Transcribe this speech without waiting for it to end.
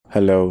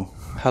Hello.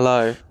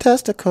 Hello.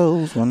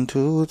 Testicles, 1,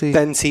 2, 3.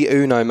 Benti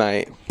uno,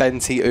 mate.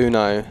 Benti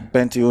uno.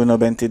 21,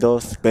 22,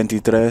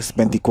 23,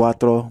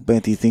 24,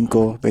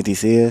 25,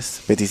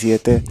 26,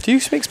 27, Do you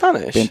speak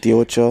Spanish?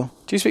 28. Do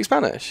you speak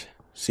Spanish?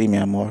 Sí, mi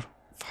amor.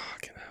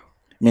 Fucking hell.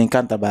 Me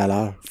encanta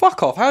bailar.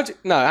 Fuck off.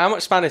 How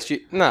much Spanish do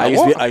you... No, I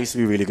what? used to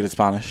be really good at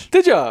Spanish.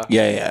 Did you?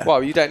 Yeah. What,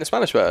 were you dating a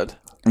Spanish bird?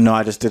 No,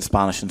 I just did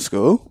Spanish in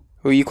school.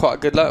 Were you quite a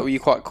good learner? Were you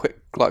quite quick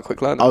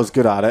learner? I was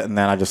good at it, and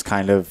then I just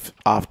kind of,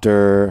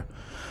 after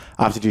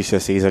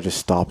GCSEs, I just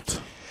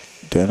stopped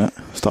doing it.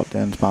 Stopped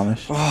doing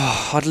Spanish.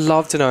 Oh, I'd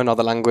love to know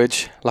another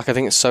language. Like, I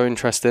think it's so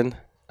interesting.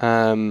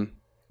 I've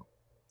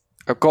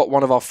got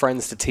one of our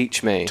friends to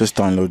teach me. Just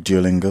download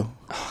Duolingo.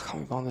 Oh, I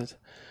can't be bothered.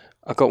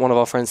 I've got one of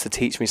our friends to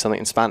teach me something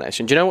in Spanish.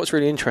 And do you know what's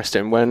really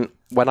interesting? When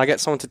I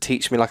get someone to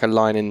teach me like a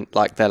line in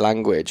like their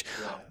language,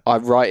 I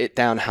write it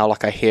down how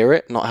like I hear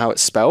it, not how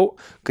it's spelt,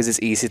 because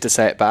it's easier to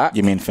say it back.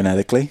 You mean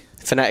phonetically?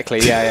 Phonetically,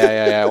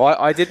 yeah. Well,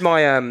 I did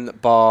my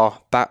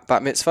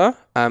bat mitzvah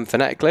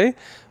phonetically,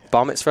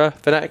 bar mitzvah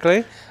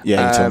phonetically.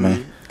 Yeah, you told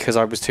me. Because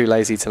I was too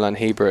lazy to learn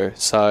Hebrew.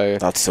 So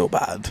That's so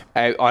bad.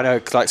 I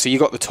know, like, so you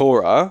got the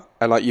Torah,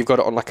 and like you've got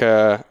it on like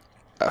a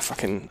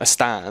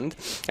stand.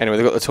 Anyway,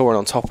 they got the Torah, and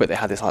on top of it they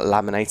had this like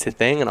laminated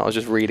thing, and I was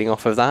just reading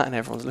off of that, and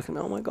everyone's looking,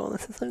 oh my god,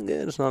 this is so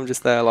good. And I'm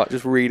just there like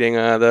just reading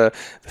the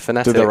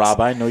phonetics. Did the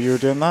rabbi know you were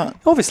doing that?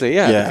 Obviously,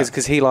 yeah.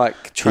 Because he like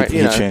he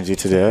trained you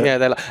to do it.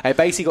 Yeah, it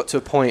basically got to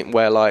a point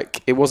where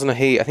like it wasn't a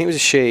he, I think it was a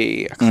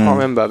she. I can't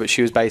remember, but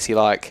she was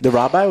basically like the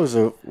rabbi was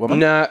a woman.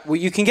 Nah, well,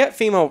 you can get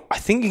female. I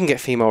think you can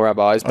get female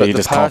rabbis, but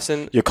the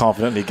person you're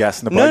confidently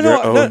guessing about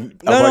your own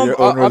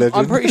religion.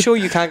 I'm pretty sure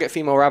you can get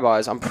female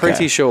rabbis. I'm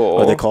pretty sure.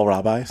 Are they called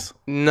rabbis?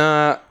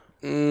 Nah,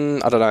 I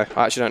don't know.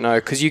 I actually don't know,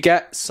 because you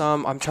get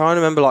some. I'm trying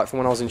to remember, like from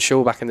when I was in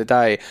shul back in the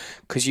day,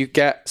 because you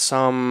get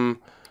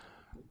some.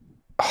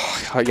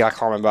 Oh, yeah, I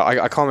can't remember.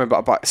 I can't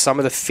remember, but some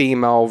of the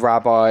female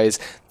rabbis,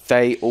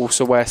 they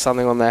also wear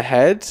something on their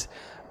head.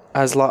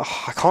 As like,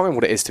 I can't remember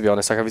what it is, to be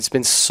honest. Like, it's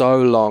been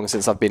so long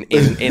since I've been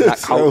in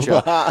that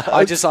culture.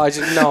 I just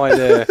no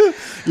idea.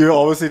 You're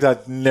obviously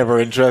never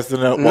interested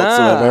in it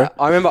whatsoever.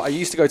 I remember I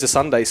used to go to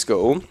Sunday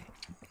school.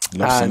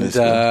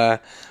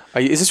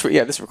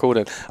 This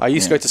recording. I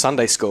used to go to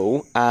Sunday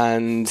school,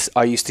 and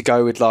I used to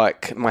go with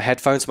like my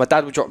headphones. My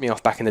dad would drop me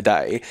off back in the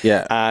day,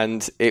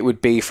 and it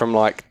would be from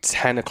like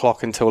 10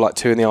 o'clock until like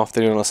 2 in the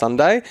afternoon on a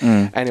Sunday.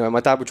 Anyway, my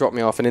dad would drop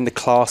me off, and in the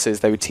classes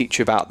they would teach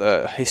you about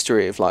the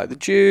history of like the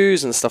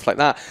Jews and stuff like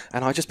that.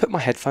 And I just put my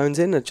headphones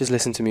in and just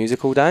listen to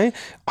music all day.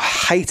 I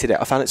hated it.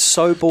 I found it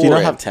so boring. Do you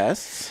not have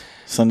tests?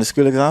 Sunday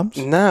school exams?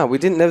 No, we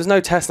didn't. There was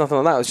no test, nothing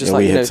like that. It was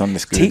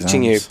just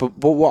teaching you. But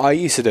what I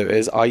used to do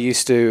is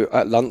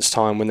at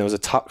lunchtime when there was a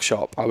tuck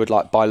shop, I would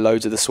like buy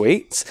loads of the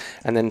sweets,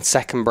 and then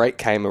second break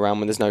came around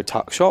when there's no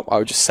tuck shop, I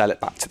would just sell it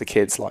back to the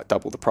kids like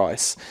double the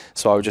price.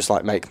 So I would just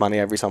like make money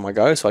every time I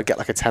go. So I'd get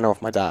like a tenner off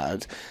my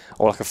dad,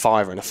 or like a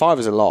fiver, and a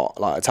fiver's a lot,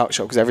 like a tuck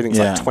shop, because everything's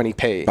like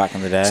 20p back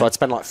in the day. So I'd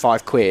spend like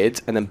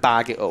 £5 and then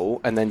bag it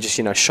all, and then just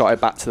shot it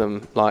back to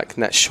them like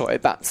next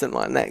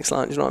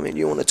lunch. You know what I mean?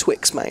 You want a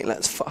Twix, mate?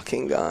 Let's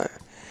fucking go.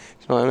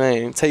 You know what I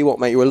mean? Tell you what,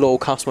 mate, you're a loyal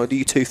customer. Do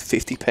you 2 for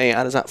 50p?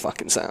 How does that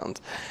fucking sound?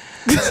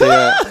 So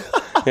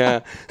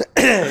yeah.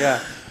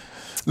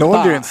 No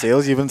wonder you're in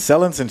sales. You've been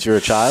selling since you were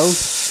a child.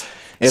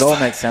 It all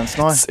makes sense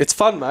now. It's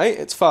fun, mate.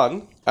 It's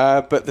fun.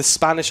 But the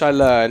Spanish I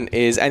learn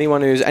is any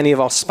of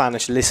our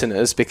Spanish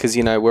listeners, because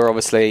we're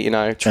obviously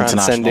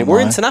transcending.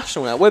 We're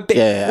international now. We're big.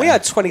 We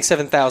had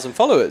 27,000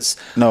 followers.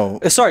 No,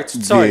 sorry,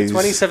 20.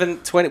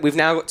 We've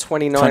now got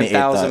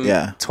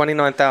 29,000.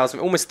 29,000,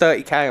 almost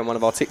 30k on one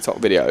of our TikTok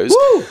videos.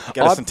 Woo!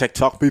 Get us some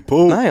TikTok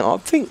people. Mate, I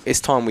think it's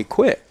time we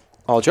quit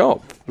our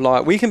job.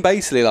 Like, we can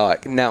basically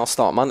like now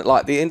start money.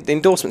 Like the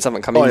endorsements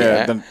haven't come in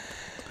yet.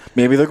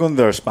 Maybe they're going to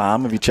their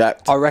spam. Have you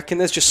checked? I reckon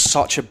there's just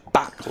such a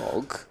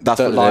backlog that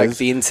like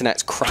the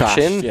internet's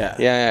crashing.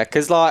 Yeah.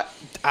 Because like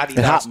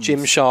Adidas,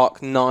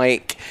 Gymshark,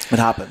 Nike. It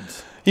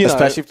happens.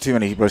 Especially if too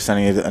many people are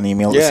sending you an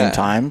email at the same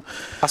time.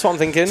 That's what I'm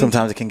thinking.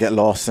 Sometimes it can get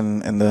lost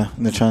in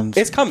the trends.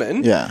 It's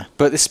coming. Yeah.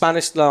 But the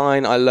Spanish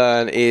line I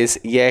learn is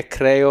 "Ye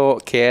creo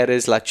que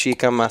eres la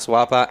chica más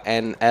guapa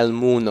en el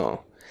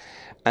mundo."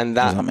 And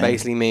that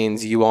basically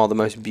means you are the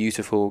most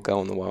beautiful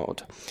girl in the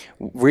world.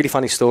 Really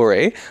funny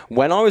story.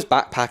 When I was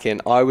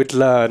backpacking, I would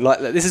learn, like,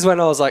 this is when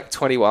I was like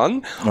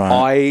 21.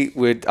 Right.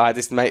 I had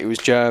this mate who was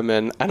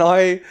German, and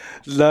I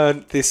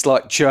learned this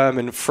like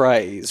German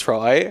phrase,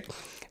 right?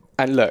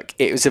 And look,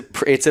 it's a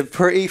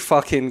pretty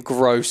fucking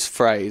gross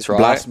phrase, right?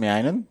 Blast me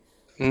einen.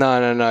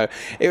 No.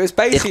 It was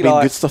basically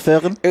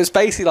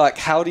like,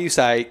 how do you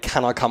say,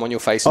 "Can I come on your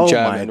face" in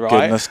German, right?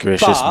 Goodness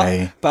gracious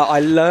me. But I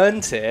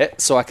learned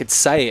it so I could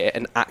say it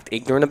and act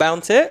ignorant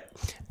about it.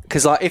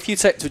 Because like, if you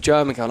say it to a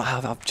German girl,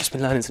 like, I've just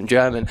been learning some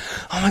German.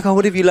 Oh my God,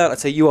 what have you learned? I'd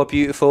say, you are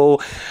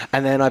beautiful.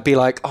 And then I'd be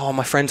like, oh,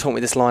 my friend taught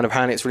me this line,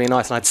 apparently it's really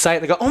nice. And I'd say it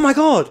and they go, oh my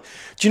God,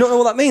 do you not know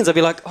what that means? I'd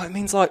be like, oh, it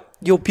means like,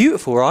 you're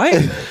beautiful, right?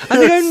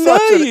 And they go,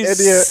 no, you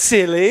idiot.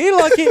 Silly.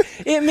 Like,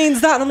 it means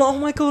that. And I'm like, oh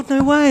my God,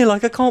 no way.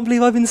 Like, I can't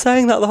believe I've been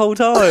saying that the whole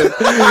time.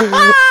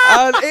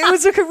 And it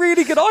was like a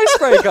really good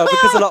icebreaker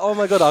because they're like, oh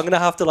my God, I'm going to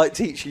have to like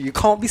teach you. You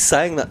can't be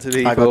saying that to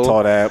people. I got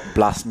taught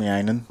blast me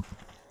einen.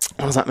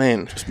 What does that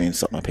mean? Just means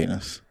suck my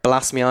penis.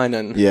 Blast me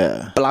einen.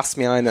 Yeah. Blast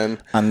me einen.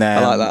 And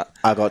then I like that.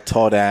 I got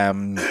taught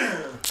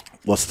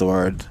what's the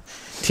word?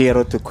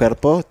 Tiro tu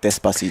cuerpo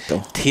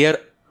despacito.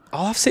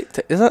 Oh, I've seen.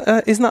 Isn't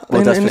that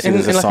Well, in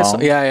like a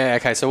song? Yeah.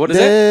 Okay, so what is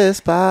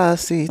it?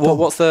 Despacito.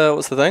 What's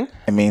the thing?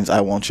 It means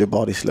I want your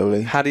body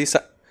slowly. How do you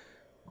say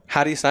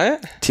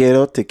it?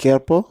 Tiro tu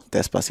cuerpo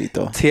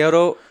despacito.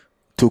 Tiro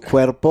Tu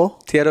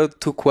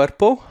tu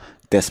cuerpo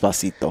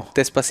despacito.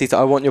 despacito.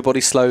 I want your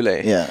body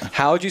slowly. Yeah.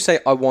 How would you say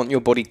I want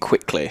your body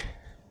quickly?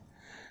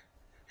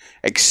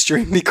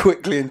 Extremely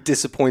quickly and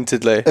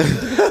disappointedly.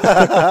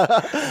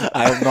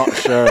 I'm not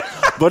sure.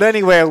 But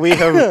anyway, we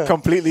have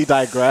completely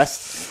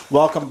digressed.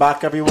 Welcome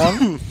back,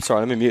 everyone.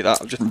 Sorry, let me mute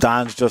that.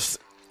 Dan's just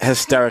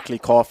hysterically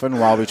coughing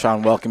while we try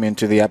and welcome you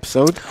into the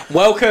episode.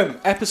 Welcome,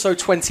 episode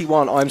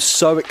 21. I'm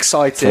so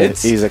excited.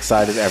 He's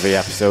excited every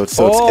episode,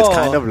 so it's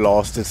kind of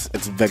lost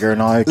its vigor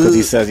now because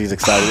he says he's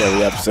excited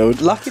every episode.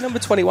 Lucky number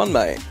 21,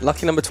 mate.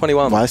 Lucky number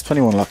 21. Why is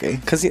 21 lucky?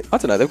 Because, I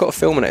don't know, they've got a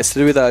film in it. It's to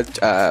do with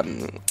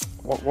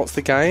what's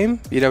the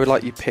game? You know,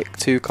 like you pick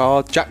two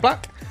cards. Jack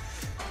Black?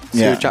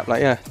 Yeah. Jack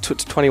Black, yeah.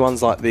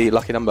 21's like the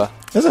lucky number.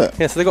 Is it?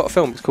 Yeah, so they got a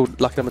film. It's called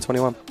Lucky Number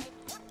 21.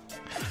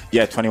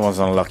 Yeah, 21's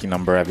not a lucky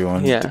number,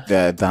 everyone.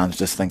 Yeah. Dan's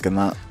just thinking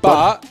that.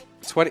 But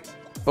 20...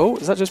 Oh,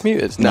 is that just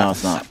muted? No,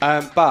 it's not.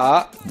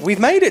 But we've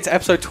made it to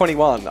episode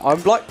 21.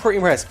 I'm like pretty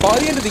impressed. By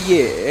the end of the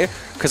year,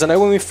 because I know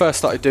when we first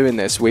started doing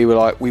this, we were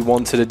like, we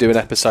wanted to do an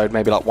episode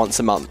maybe like once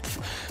a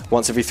month,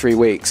 once every 3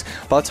 weeks.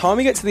 By the time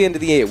we get to the end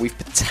of the year, we've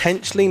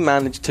potentially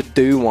managed to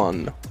do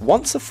one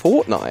once a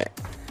fortnight.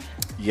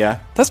 Yeah.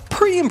 That's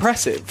pretty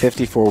impressive.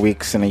 54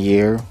 weeks in a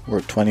year. We're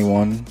at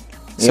 21.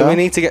 So we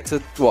need to get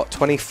to,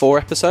 24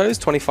 episodes?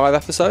 25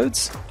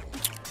 episodes?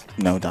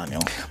 No,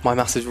 Daniel. My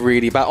maths is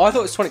really bad. I thought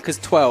it was 20, because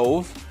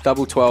 12,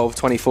 double 12,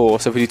 24.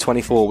 So if we do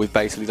 24, we've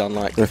basically done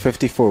like... There are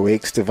 54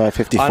 weeks, divide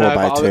 54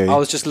 by 2. I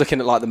was just looking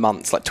at like the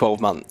months, like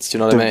 12 months. Do you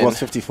know what I mean? What's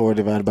 54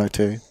 divided by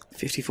 2?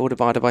 54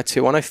 divided by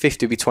 2. I know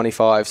 50 would be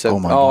 25. So,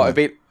 God. it'd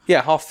be...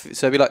 Yeah, half.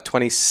 So it'd be like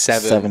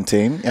 27.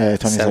 17.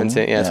 27.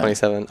 17, yeah,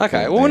 27.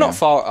 Okay, well, we're not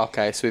far.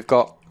 Okay, so we've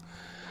got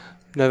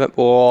November.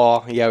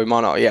 Or, we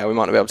might not be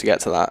able to get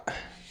to that.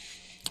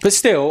 But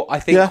still,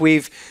 I think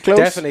we've close.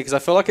 Definitely, because I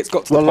feel like it's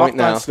got to the point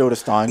now. Lockdown slowed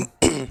us down,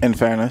 in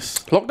fairness.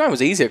 Lockdown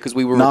was easier because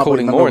we were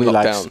recording more in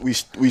lockdown.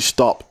 We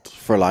stopped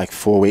for like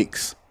 4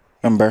 weeks,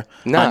 remember?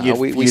 No,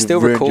 we still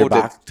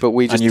recorded, but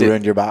we just and you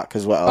ruined your back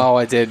as well. Oh,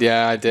 I did,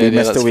 yeah, I did. We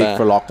missed a week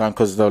for lockdown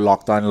because the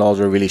lockdown laws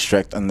were really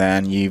strict, and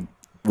then you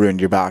ruined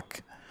your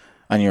back,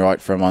 and you're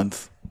out for a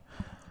month.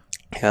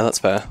 Yeah, that's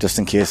fair. Just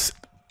in case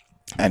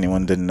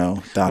anyone didn't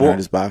know, Dan hurt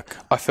his back.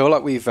 I feel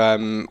like we've,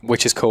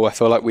 which is cool, I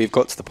feel like we've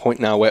got to the point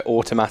now where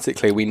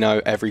automatically we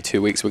know every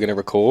 2 weeks we're going to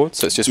record,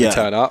 so it's just we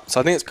turn up. So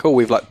I think it's cool.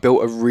 We've like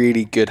built a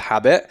really good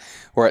habit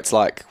where it's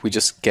like we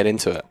just get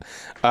into it.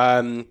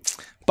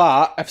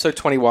 But episode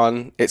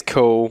 21, it's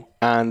cool.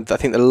 And I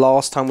think the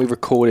last time we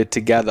recorded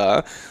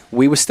together,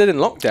 we were still in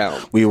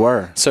lockdown. We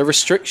were. So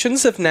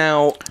restrictions have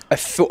now, I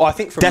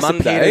think from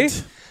Monday...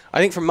 I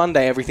think from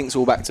Monday, everything's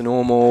all back to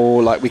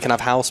normal. Like, we can have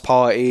house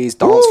parties,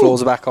 dance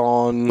floors are back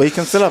on. Well, you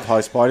can still have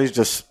house parties,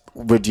 just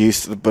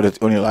reduced, but it's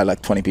only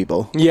like 20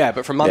 people. Yeah,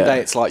 but from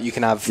Monday, it's like you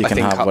can have,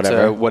 up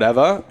to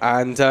whatever.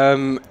 And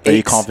are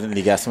you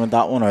confidently guessing with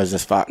that one, or is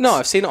this facts? No,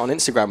 I've seen it on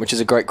Instagram, which is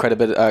a great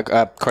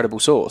credible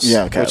source.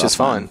 Yeah, okay, which is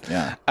fine.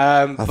 Yeah.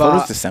 I thought it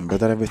was December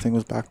that everything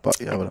was back, but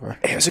yeah, whatever.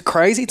 It was a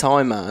crazy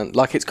time, man.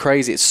 Like, it's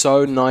crazy. It's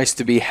so nice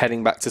to be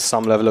heading back to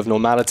some level of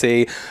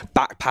normality.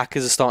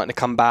 Backpackers are starting to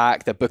come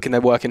back. They're booking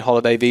their working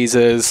holiday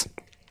visas.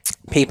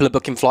 People are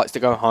booking flights to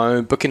go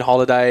home, booking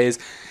holidays.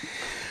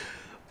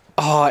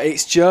 Oh,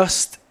 it's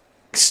just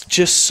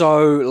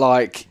so,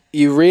 like,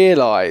 you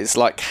realise,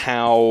 like,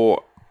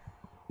 how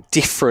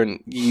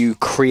different you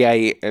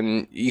create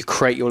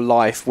your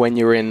life when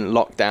you're in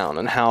lockdown,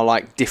 and how,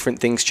 like, different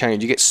things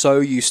change. You get so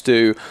used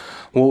to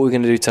what we're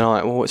going to do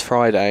tonight. Well, it's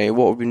Friday.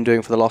 What we've been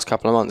doing for the last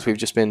couple of months, we've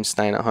just been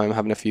staying at home,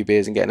 having a few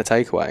beers and getting a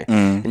takeaway.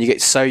 And you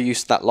get so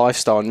used to that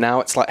lifestyle.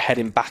 Now it's like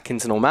heading back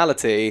into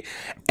normality.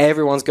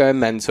 Everyone's going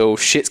mental.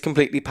 Shit's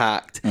completely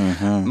packed.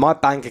 My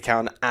bank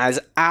account is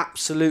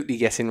absolutely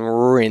getting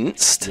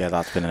rinsed. Yeah,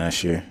 that's been an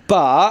issue.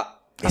 But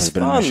it's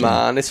fun,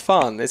 man. It's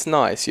fun. It's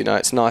nice. You know,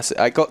 it's nice.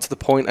 I got to the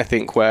point, I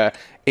think, where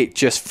it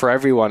just, for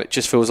everyone, it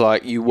just feels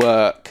like you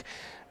work,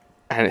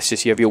 and it's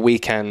just, you have your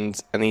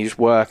weekend and then you just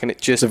work, and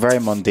it just... It's a very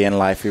mundane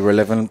life we were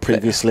living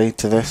previously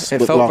to this.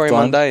 It felt very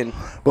mundane.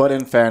 But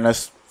in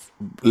fairness,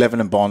 living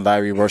in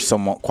Bondi, we were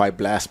somewhat quite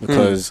blessed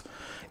because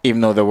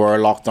even though there were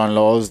lockdown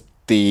laws,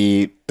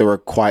 they were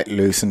quite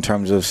loose in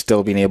terms of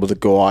still being able to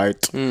go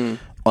out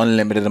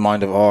unlimited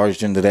amount of hours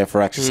during the day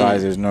for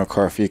exercise. There's no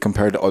curfew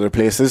compared to other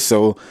places.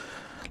 So,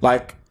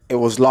 like, it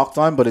was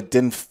lockdown, but it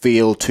didn't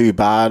feel too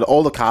bad.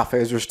 All the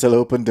cafes were still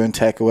open doing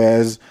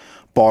takeaways.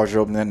 Bars were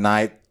open at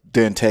night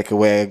doing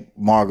takeaway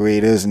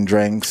margaritas and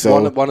drinks.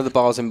 So one of the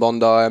bars in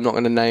Bondi, I'm not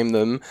going to name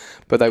them,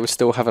 but they were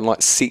still having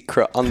like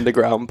secret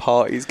underground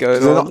parties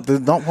going on. They're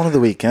not one of the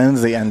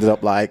weekends. They ended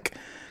up like,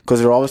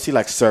 because they're obviously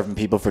like serving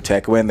people for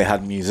takeaway and they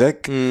had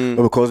music,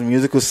 but because the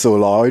music was so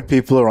loud,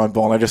 people around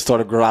Bondi just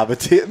started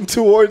gravitating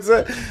towards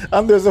it,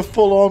 and there's a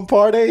full-on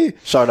party.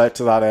 Shout out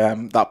to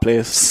that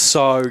place.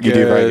 So good. You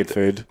do very good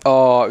food.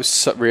 Oh, it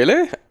was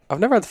really? I've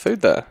never had the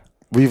food there.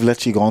 We've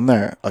literally gone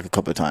there like a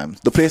couple of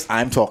times. The place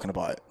I'm talking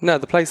about. No,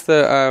 the place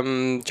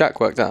that Jack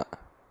worked at.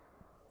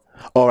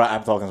 All right,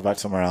 I'm talking about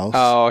somewhere else.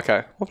 Oh,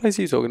 okay. What place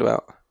are you talking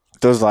about?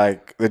 There's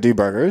like, they do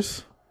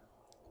burgers.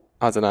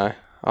 I don't know.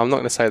 I'm not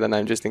going to say their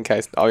name just in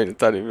case. I mean,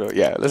 don't even.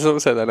 Yeah, let's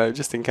not say their name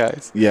just in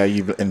case. Yeah,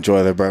 you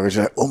enjoy their burgers.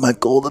 You're like, oh my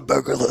god, the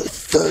burger looks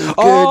so good.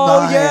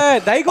 Oh yeah,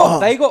 they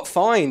got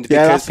fined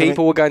because Yeah,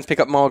 people were going to pick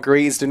up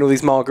margaritas, doing all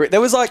these margaritas.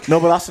 There was like No,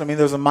 but that's what I mean.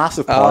 There was a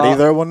massive party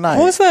there one night.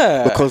 Was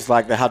there? Because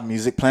like they had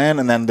music playing,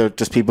 and then there were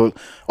just people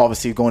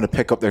obviously going to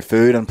pick up their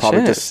food and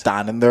probably just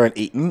standing there and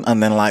eating,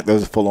 and then like there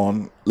was a full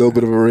on little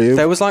bit of a rave.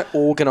 There was like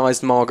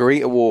organised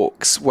margarita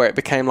walks where it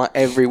became like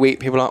every week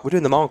people were like, we're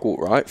doing the Marg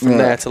walk, right? From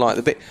there to like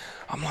the bit.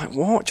 I'm like,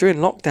 what? During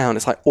lockdown,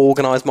 it's like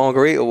organised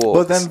margarita walks.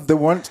 But then they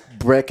weren't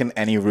breaking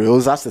any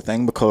rules. That's the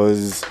thing,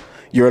 because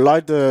you're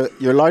allowed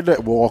to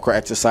walk or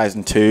exercise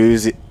in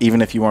twos,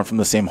 even if you weren't from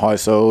the same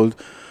household.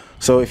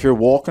 So if you're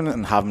walking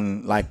and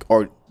having like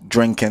or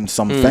drinking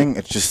something,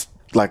 it's just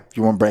like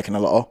you weren't breaking a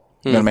law.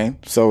 You know what I mean?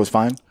 So it was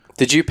fine.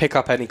 Did you pick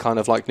up any kind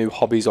of like new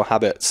hobbies or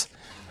habits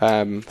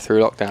through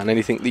lockdown?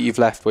 Anything that you've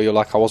left where you're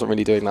like, I wasn't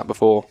really doing that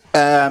before?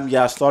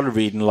 Yeah, I started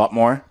reading a lot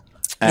more.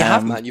 You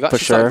have, man. You've actually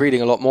started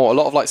reading a lot more. A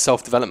lot of like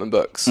self-development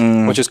books,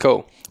 which is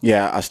cool.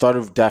 Yeah, I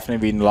started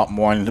definitely reading a lot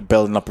more and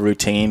building up a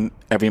routine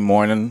every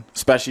morning,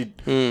 especially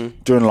during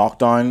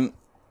lockdown.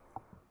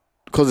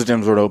 Because the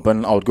gyms were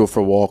open, I would go for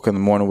a walk in the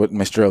morning with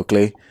Mr.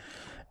 Oakley.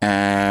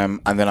 And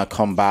then I'd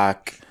come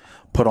back,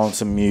 put on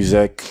some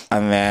music,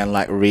 and then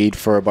like read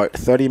for about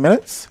 30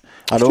 minutes.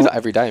 I do that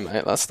every day,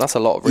 mate. That's a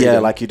lot of reading. Yeah,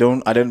 like I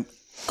didn't,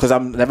 because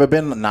I've never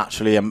been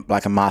naturally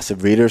like a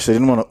massive reader, so I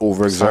didn't want to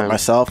overexert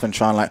myself and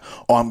try and like,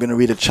 oh, I'm going to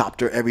read a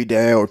chapter every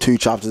day or 2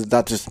 chapters.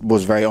 That just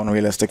was very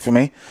unrealistic for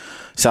me.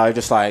 So I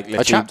just like...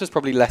 A chapter's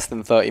probably less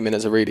than 30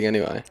 minutes of reading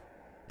anyway.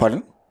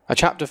 Pardon? A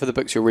chapter for the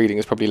books you're reading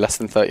is probably less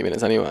than 30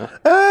 minutes anyway.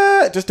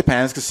 It just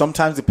depends, because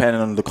sometimes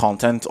depending on the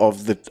content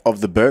of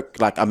the book,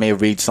 like I may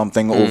read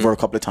something over a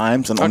couple of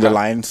times and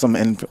underline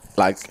some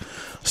like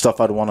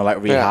stuff I'd want to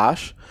like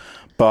rehash. Yeah.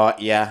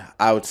 But yeah,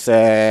 I would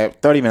say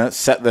 30 minutes,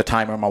 set the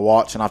timer on my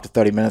watch, and after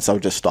 30 minutes, I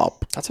would just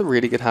stop. That's a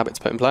really good habit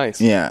to put in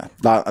place. Yeah.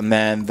 And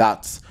then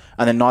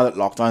now that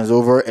lockdown is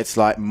over, it's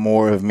like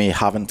more of me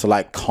having to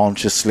like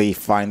consciously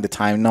find the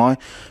time now,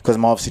 because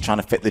I'm obviously trying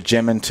to fit the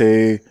gym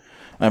into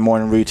my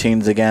morning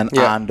routines again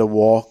and a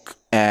walk.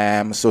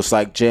 So it's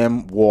like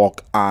gym,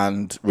 walk,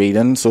 and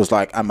reading. So it's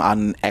like I'm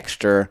adding an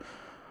extra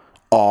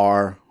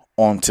hour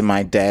onto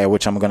my day,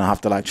 which I'm gonna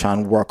have to like try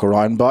and work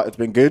around. But it's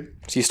been good.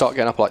 So you start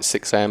getting up like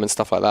 6 a.m. and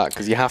stuff like that,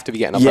 because you have to be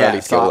getting up early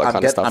to get all that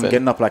kind of stuff in. I'm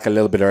getting up like a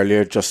little bit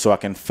earlier just so I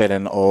can fit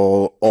in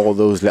all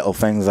those little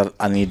things that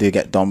I need to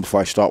get done before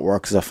I start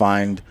work, because I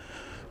find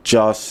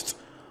just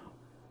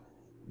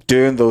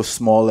doing those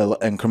small little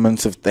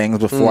increments of things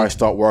before I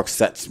start work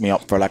sets me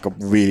up for like a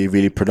really,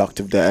 really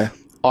productive day.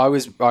 I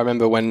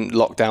remember when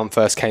lockdown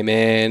first came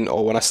in,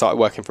 or when I started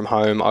working from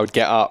home, I would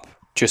get up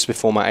just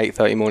before my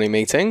 8:30 morning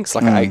meetings,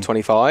 like at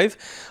 8:25.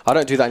 I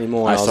don't do that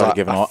anymore. I started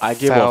giving up. I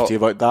gave up to you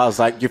about that. I was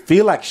like, you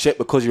feel like shit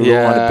because you're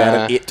rolling out of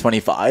bed at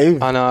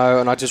 8:25. I know,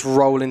 and I just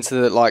roll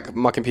into like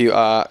my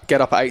computer,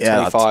 get up at 8:25.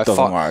 Yeah, that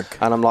doesn't work.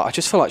 And I'm like, I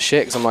just feel like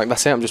shit because I'm like,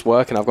 that's it. I'm just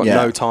working. I've got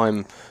no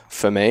time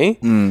for me.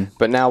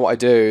 But now what I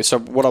do, so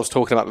what I was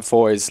talking about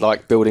before is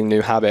like building new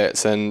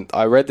habits, and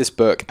I read this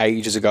book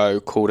ages ago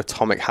called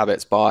Atomic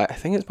Habits I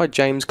think it's by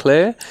James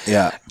Clear.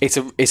 Yeah. It's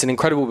an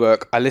incredible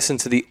book. I listened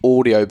to the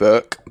audio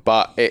book,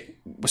 but it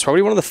was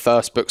probably one of the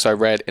first books I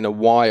read in a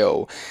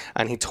while,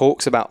 and he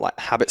talks about like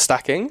habit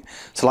stacking.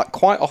 So like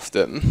quite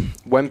often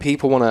when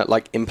people want to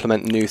like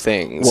implement new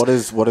things, what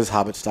is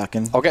habit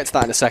stacking? I'll get to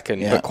that in a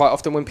second. But quite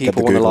often when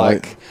people want to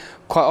like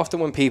quite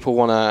often when people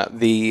want to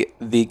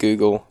the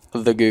Google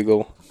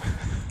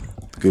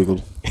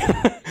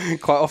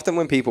quite often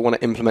when people want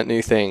to implement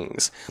new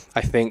things,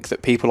 I think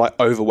that people like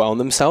overwhelm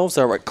themselves.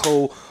 They're like,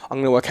 cool, I'm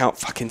going to work out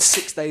fucking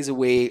 6 days a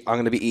week, I'm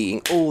going to be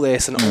eating all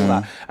this and all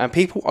that, and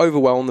people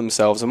overwhelm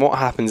themselves, and what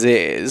happens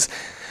is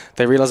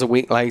they realize a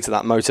week later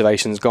that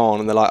motivation's gone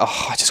and they're like,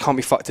 oh, I just can't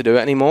be fucked to do it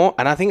anymore.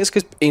 And I think it's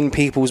because in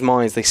people's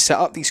minds, they set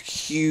up these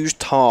huge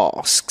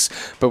tasks,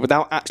 but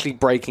without actually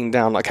breaking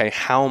down, like, okay,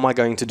 how am I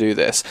going to do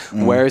this?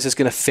 Where is this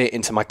going to fit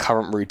into my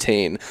current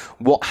routine?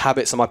 What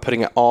habits am I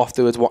putting it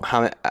afterwards? What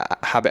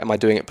habit am I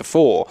doing it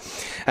before?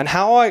 And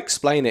how I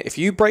explain it, if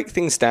you break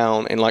things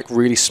down in like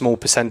really small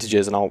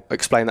percentages, and I'll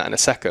explain that in a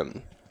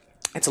second,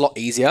 it's a lot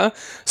easier.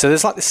 So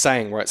there's like this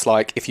saying where it's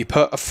like, if you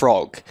put a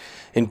frog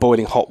in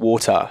boiling hot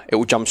water, it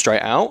will jump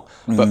straight out,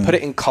 but put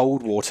it in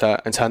cold water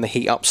and turn the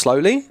heat up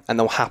slowly and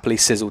they'll happily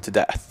sizzle to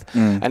death.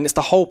 And it's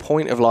the whole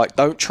point of like,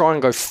 don't try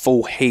and go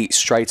full heat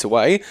straight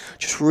away,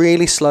 just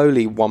really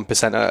slowly,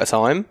 1% at a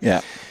time.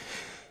 Yeah.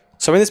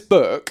 So in this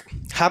book,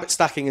 habit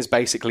stacking is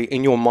basically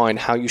in your mind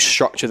how you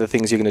structure the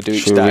things you're going to do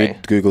each Should we day.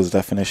 read Google's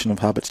definition of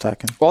habit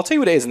stacking? Well, I'll tell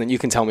you what it is, and then you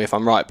can tell me if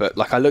I'm right. But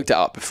like, I looked it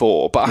up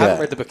before, but I haven't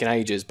read the book in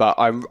ages. But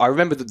I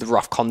remember the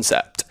rough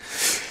concept,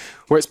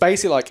 where it's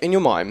basically like in your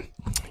mind,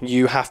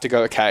 you have to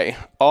go, okay,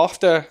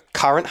 after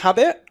current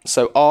habit.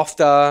 So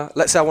after,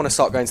 let's say I want to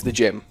start going to the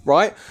gym,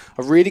 right?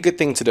 A really good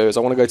thing to do is I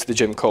want to go to the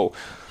gym. Cool.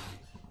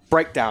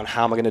 Break down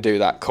how am I going to do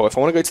that? Cool. If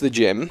I want to go to the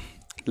gym,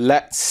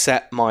 let's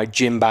set my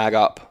gym bag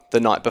up the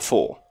night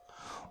before.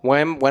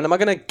 When am I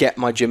going to get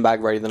my gym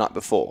bag ready the night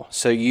before?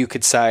 So you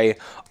could say,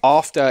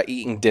 after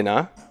eating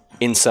dinner,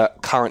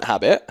 insert current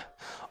habit,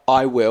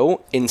 I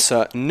will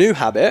insert new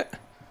habit,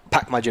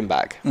 pack my gym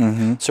bag.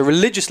 So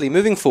religiously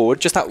moving forward,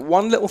 just that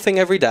one little thing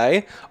every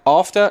day,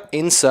 after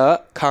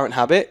insert current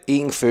habit,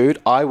 eating food,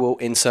 I will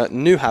insert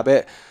new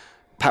habit,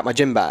 pack my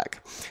gym bag.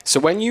 So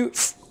when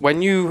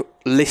you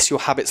list your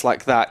habits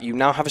like that, you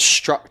now have a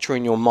structure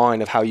in your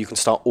mind of how you can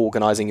start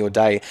organizing your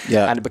day,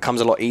 and it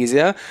becomes a lot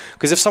easier.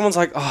 Because if someone's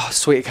like, oh,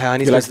 sweet, okay, I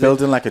need to like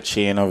building like a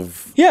chain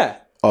of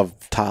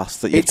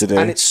tasks that you have to do,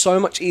 and it's so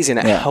much easier,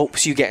 and it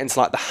helps you get into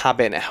like the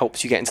habit, and it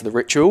helps you get into the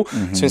ritual.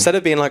 So instead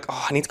of being like,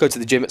 oh, I need to go to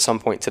the gym at some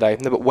point today,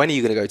 no, but when are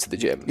you going to go to the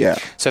gym?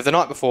 So if the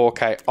night before,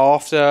 okay,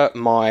 after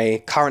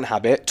my current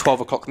habit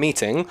 12 o'clock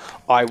meeting,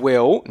 I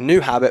will new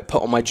habit,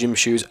 put on my gym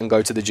shoes and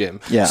go to the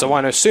gym. So I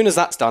know as soon as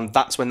that's done,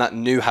 that's when that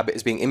new habit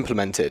is being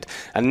implemented,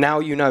 and now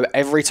you know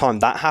every time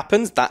that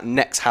happens, that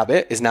next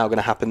habit is now going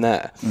to happen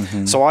there.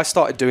 So I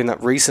started doing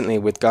that recently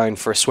with going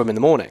for a swim in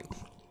the morning.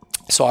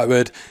 So I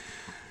would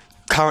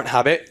current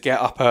habit, get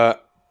up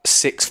at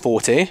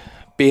 6:40,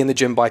 be in the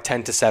gym by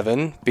 10 to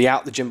 7, be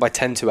out the gym by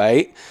 10 to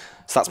 8.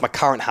 So that's my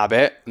current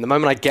habit. And the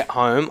moment I get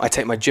home, I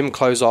take my gym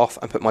clothes off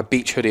and put my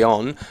beach hoodie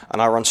on, and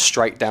I run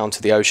straight down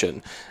to the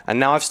ocean. And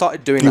now I've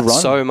started doing that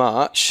so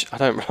much. I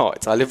don't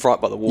ride. I live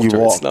right by the water.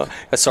 You walk. It's not,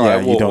 sorry,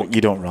 I walk.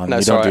 You don't run. No,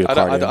 you sorry, don't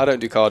do cardio. I don't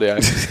do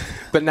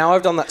cardio. But now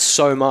I've done that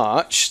so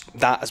much,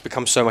 that has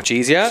become so much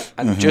easier.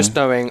 And just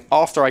knowing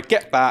after I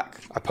get back,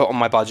 I put on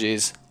my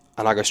budgies,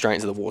 and I go straight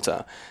into the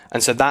water.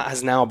 And so that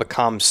has now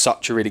become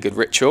such a really good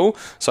ritual.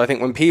 So I think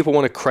when people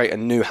want to create a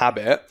new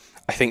habit,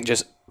 I think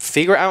just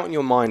figure it out in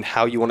your mind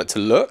how you want it to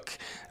look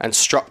and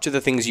structure the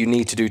things you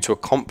need to do to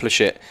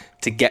accomplish it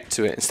to get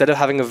to it. Instead of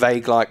having a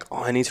vague like,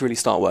 oh, I need to really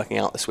start working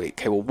out this week.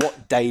 Okay, well,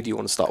 what day do you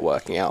want to start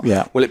working out?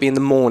 Will it be in the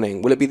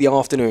morning? Will it be the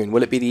afternoon?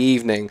 Will it be the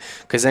evening?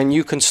 Because then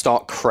you can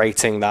start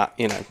creating that,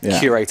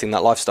 curating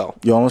that lifestyle.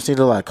 You almost need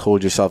to like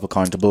hold yourself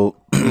accountable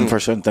for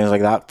certain things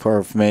like that.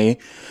 For me,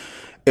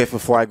 if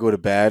before I go to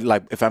bed,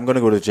 like if I'm going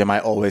to go to the gym,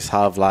 I always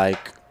have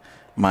like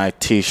my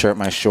t-shirt,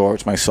 my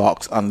shorts, my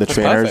socks, and the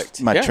trainers,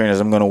 trainers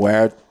I'm going to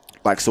wear.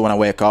 Like, so when I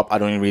wake up, I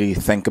don't even really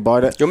think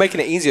about it. You're making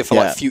it easier for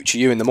like future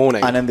you in the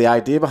morning. And then the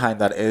idea behind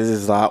that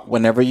is that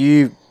whenever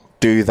you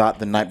do that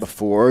the night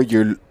before,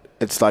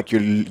 it's like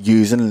you're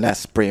using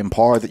less brain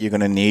power that you're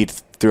going to need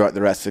throughout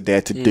the rest of the day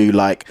to do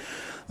like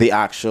the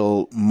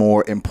actual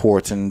more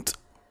important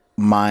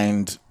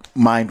mind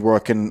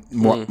working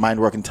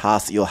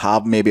tasks that you'll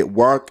have maybe at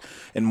work,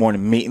 in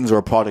morning meetings, or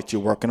a project you're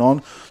working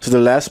on. So the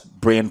less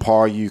brain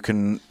power you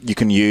can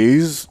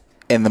use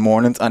in the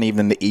mornings and even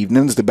in the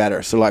evenings, the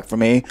better. So like for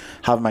me,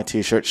 having my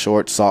t-shirt,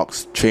 shorts,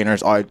 socks,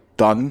 trainers out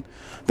done,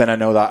 then I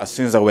know that as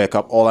soon as I wake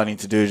up, all I need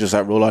to do is just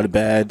like roll out of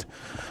bed,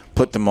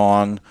 put them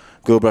on,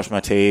 go brush my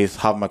teeth,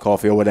 have my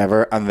coffee or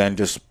whatever, and then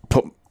just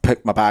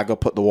pick my bag up,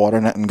 put the water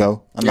in it and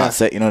go. And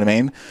that's it, you know what I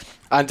mean?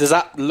 And does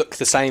that look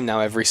the same now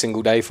every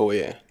single day for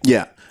you?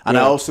 Yeah. And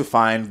I also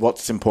find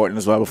what's important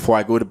as well before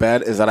I go to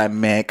bed is that I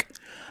make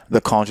the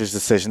conscious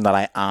decision that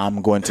I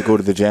am going to go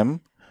to the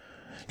gym.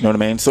 You know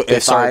what I mean? So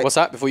what's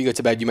that? Before you go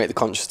to bed, you make the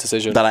conscious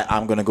decision that I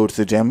am going to go to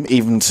the gym.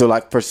 Even so,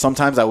 like for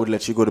sometimes I would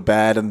let you go to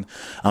bed and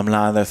I'm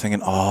lying there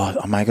thinking, oh,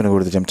 am I going to go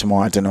to the gym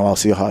tomorrow? I don't know. I'll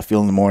see how I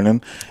feel in the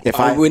morning. It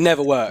would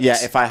never work. Yeah,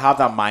 if I have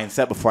that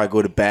mindset before I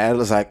go to bed,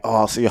 it's like, oh,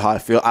 I'll see how I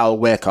feel. I'll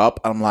wake up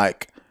and I'm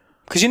like,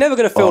 because you're never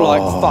going to feel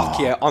like, fuck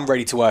yeah, I'm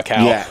ready to work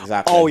out. Yeah,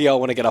 exactly. Oh yeah, I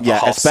want to get up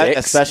at 6:30.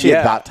 Especially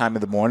at that time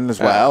of the morning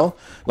as well.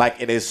 Like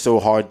it is so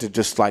hard to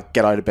just like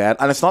get out of bed.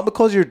 And it's not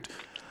because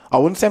I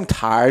wouldn't say I'm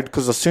tired,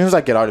 because as soon as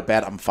I get out of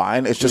bed, I'm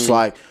fine. It's just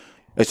like,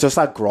 it's just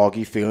that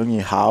groggy feeling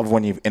you have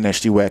when you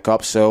initially wake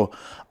up. So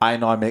I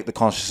know I make the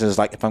conscious decision,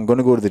 like if I'm going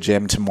to go to the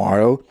gym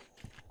tomorrow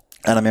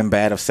and I'm in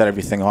bed, I've set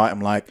everything out, I'm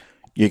like,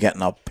 you're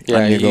getting up. Yeah,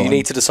 and you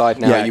need to decide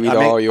now. Yeah, You either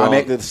are or you I aren't.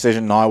 make the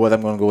decision now whether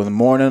I'm going to go in the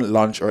morning,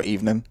 lunch, or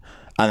evening,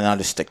 and then I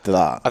just stick to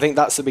that. I think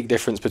that's the big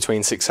difference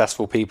between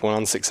successful people and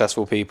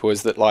unsuccessful people,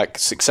 is that like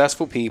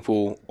successful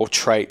people or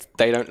trait,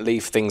 they don't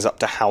leave things up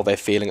to how they're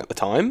feeling at the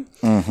time.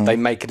 They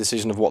make a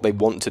decision of what they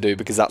want to do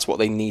because that's what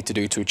they need to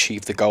do to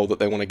achieve the goal that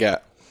they want to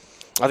get.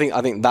 I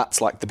think that's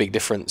like the big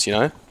difference, you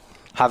know?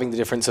 Having the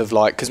difference of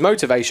like, because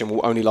motivation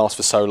will only last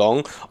for so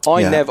long.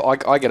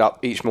 I get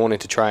up each morning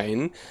to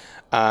train.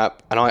 And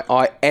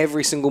I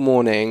every single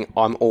morning,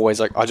 I'm always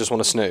like, I just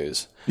want to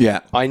snooze. Yeah.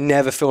 I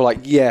never feel like,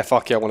 yeah,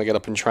 fuck yeah, I want to get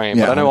up and train.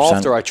 Yeah, but I know 100%.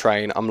 after I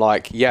train, I'm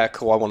like, yeah,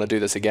 cool, I want to do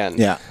this again.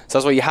 Yeah. So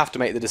that's why you have to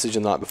make the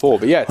decision the night before.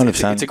 But yeah,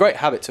 it's a great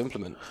habit to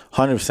implement.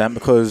 100%,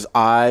 because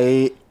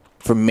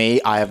for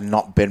me, I have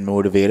not been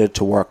motivated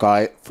to work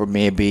out for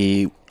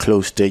maybe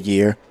close to a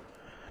year.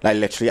 Like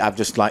literally, I've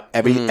just like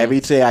every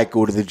day I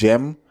go to the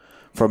gym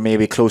for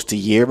maybe close to a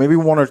year, maybe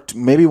one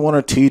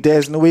or 2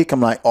 days in the week,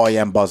 I'm like, oh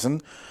yeah, I'm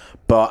buzzing.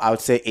 But I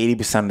would say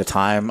 80% of the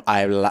time, I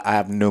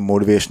have no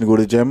motivation to go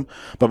to the gym.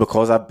 But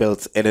because I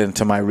built it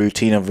into my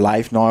routine of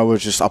life now, it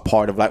was just a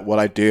part of like what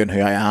I do and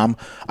who I am.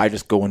 I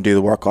just go and do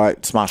the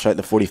workout, smash out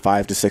the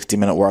 45 to 60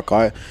 minute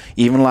workout.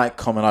 Even like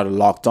coming out of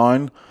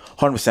lockdown,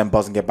 100%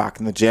 buzz and get back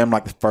in the gym.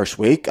 Like the first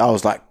week, I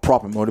was like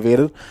proper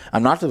motivated.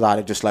 And after that,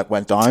 it just like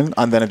went down.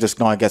 And then it just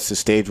now gets to the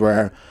stage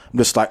where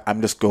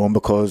I'm just going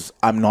because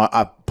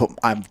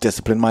I've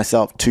disciplined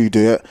myself to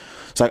do it.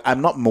 It's like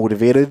I'm not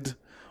motivated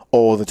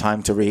all the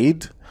time to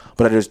read,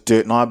 but I just do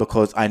it now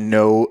because I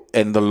know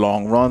in the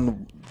long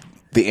run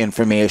the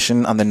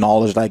information and the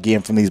knowledge that I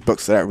gain from these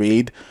books that I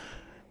read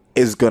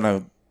is going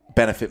to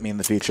benefit me in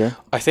the future.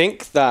 I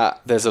think that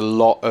there's a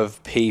lot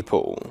of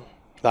people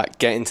that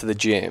get into the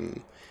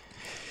gym.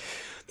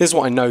 This is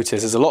what I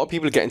notice. There's a lot of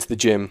people who get into the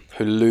gym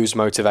who lose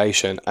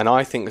motivation, and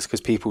I think it's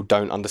because people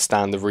don't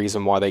understand the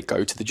reason why they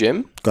go to the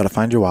gym. Got to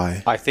find your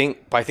why. I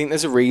think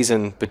there's a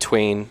reason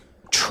between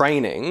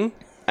training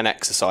and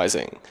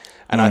exercising.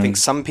 And I think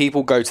some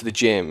people go to the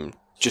gym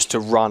just to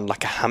run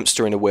like a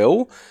hamster in a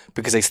wheel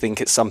because they think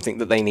it's something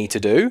that they need to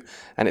do.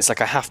 And it's like,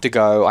 I have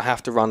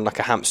to run like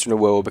a hamster in a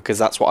wheel because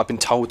that's what I've been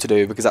told to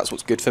do because that's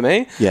what's good for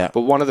me. Yeah.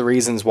 But one of the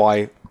reasons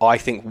why I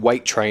think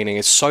weight training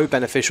is so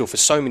beneficial for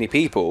so many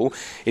people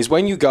is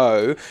when you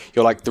go,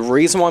 you're like, the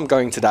reason why I'm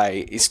going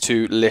today is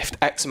to lift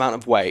X amount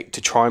of weight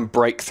to try and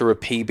break through a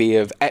PB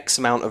of X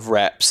amount of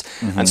reps.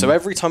 And so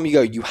every time you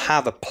go, you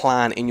have a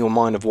plan in your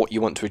mind of what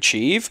you want to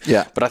achieve.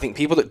 Yeah. But I think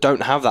people that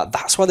don't have that,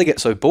 that's why they get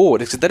so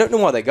bored, is because they don't know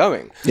why they're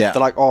going. Yeah. They're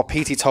like, oh,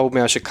 PT told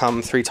me I should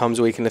come 3 times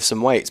a week and lift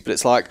some weights. But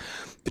it's like,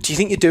 but do you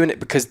think you're doing it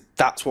because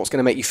that's what's going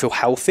to make you feel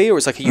healthy? Or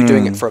it's like, are you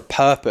doing it for a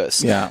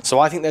purpose? Yeah. So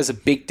I think there's a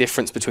big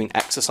difference between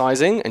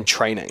exercising and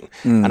training.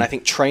 And I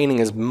think training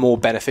is more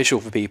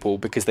beneficial for people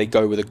because they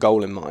go with a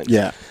goal in mind.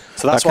 Yeah.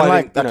 So that's why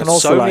I think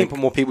so many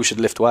more people should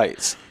lift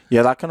weights.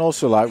 Yeah, that can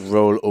also like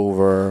roll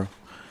over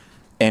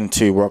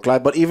into work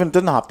life, but even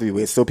doesn't have to be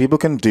weights. So people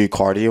can do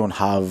cardio and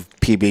have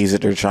PBs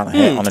that they're trying to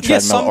hit on a treadmill, Yeah,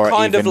 some or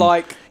kind even, of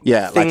like thing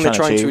like they're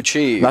trying to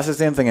achieve. That's the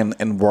same thing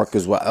in work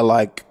as well.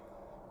 Like,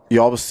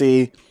 you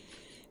obviously,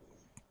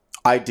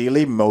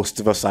 ideally, most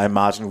of us, I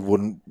imagine,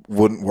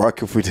 wouldn't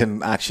work if we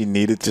didn't actually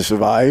need it to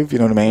survive. You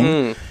know what I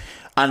mean?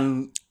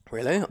 And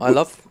really, I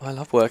love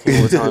working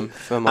all the time.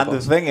 For my and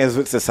boss. the thing is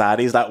with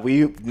society is that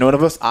none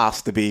of us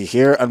asked to be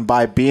here, and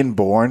by being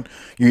born,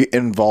 you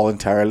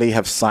involuntarily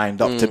have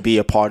signed up to be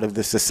a part of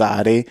the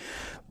society,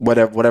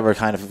 whatever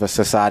kind of a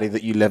society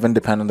that you live in,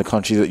 depending on the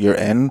country that you're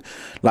in.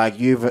 Like,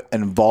 you've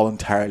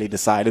involuntarily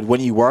decided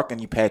when you work and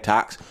you pay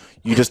tax,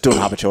 you just don't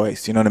have a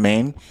choice. You know what I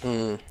mean?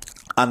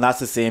 And that's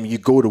the same. You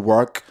go to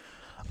work,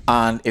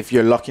 and if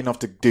you're lucky enough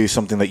to do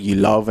something that you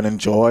love and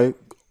enjoy,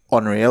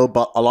 unreal.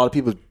 But a lot of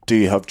people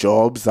do have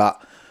jobs that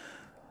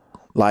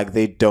like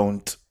they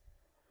don't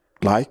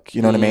like,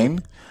 you know what I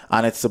mean?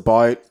 And it's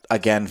about,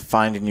 again,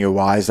 finding your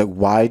whys. Like,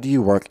 why do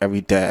you work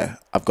every day?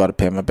 I've got to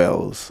pay my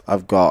bills,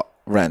 I've got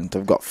rent,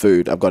 I've got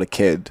food, I've got a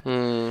kid. You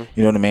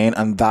know what I mean?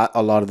 And that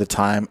a lot of the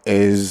time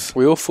is,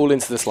 we all fall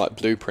into this like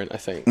blueprint, I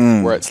think,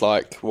 where it's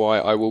like, why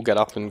I will get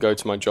up and go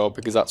to my job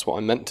because that's what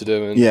I'm meant to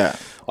do, and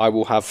I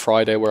will have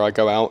Friday where I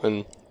go out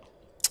and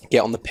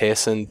get on the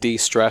piss and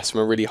de-stress from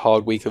a really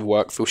hard week of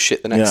work, feel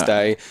shit the next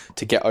day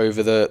to get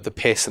over the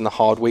piss and the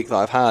hard week that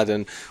I've had.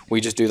 And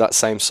we just do that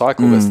same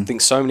cycle. But I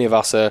think so many of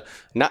us are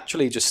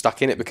naturally just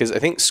stuck in it because I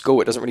think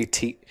school, it doesn't really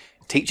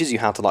teaches you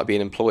how to like be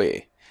an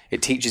employee.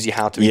 It teaches you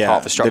how to be part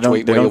of the structure.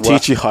 They don't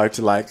teach you how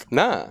to like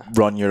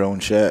run your own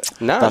shit.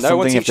 No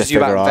one teaches you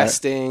about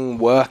investing,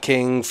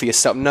 working for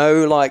yourself.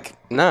 No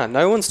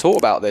one's taught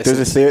about this.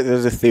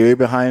 There's a theory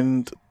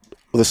behind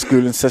the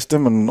schooling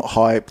system and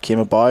how it came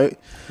about.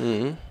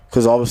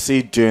 Because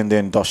obviously during the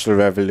Industrial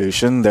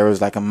Revolution, there was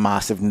like a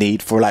massive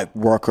need for like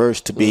workers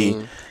to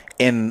be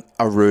in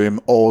a room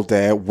all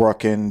day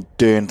working,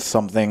 doing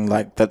something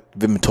like that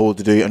they've been told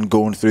to do and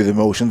going through the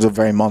motions of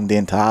very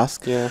mundane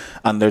tasks.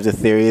 And there's a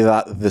theory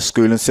that the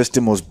schooling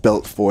system was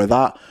built for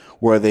that,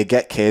 where they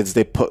get kids,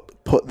 they put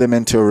put them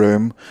into a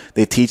room.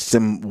 They teach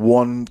them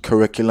one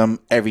curriculum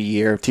every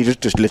year. Teachers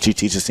just literally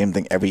teach the same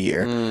thing every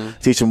year.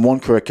 Teach them one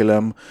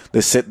curriculum.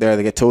 They sit there.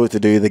 They get told what to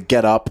do. They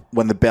get up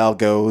when the bell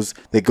goes.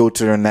 They go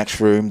to their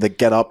next room. They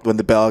get up when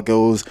the bell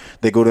goes.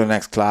 They go to the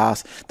next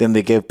class. Then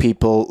they give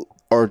people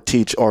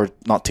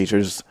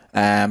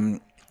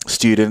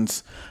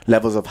students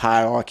levels of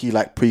hierarchy,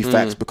 like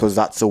prefects, because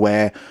that's a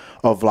way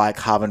of like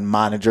having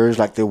managers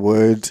like they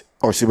would,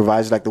 or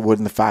supervisors like they would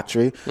in the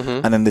factory,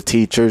 and then the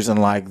teachers and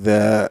like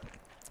the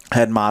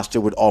headmaster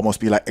would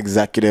almost be like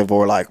executive,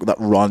 or like that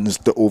runs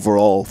the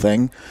overall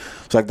thing.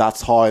 So like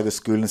that's how the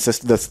schooling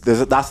system, that's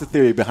the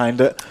theory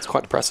behind it. It's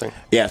quite depressing.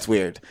 Yeah, it's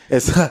weird. I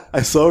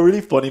saw a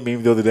really funny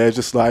meme the other day,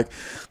 just like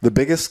the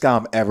biggest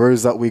scam ever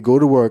is that we go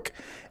to work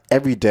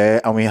every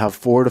day and we have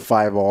 4 to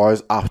 5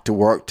 hours after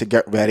work to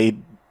get ready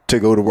to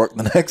go to work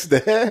the next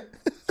day.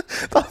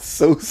 That's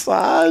so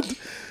sad.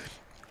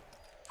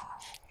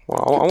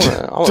 Well,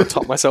 I want to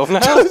top myself now.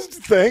 Just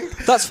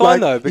think. That's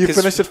fine, though, because you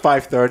finish at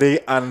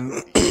 5:30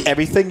 and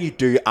everything you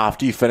do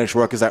after you finish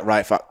work is like,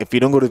 right, fuck, if you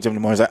don't go to the gym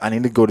anymore, it's like, I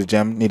need to go to the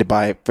gym, need to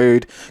buy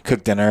food,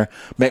 cook dinner,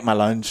 make my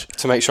lunch.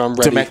 To make sure I'm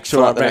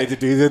ready. To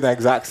do the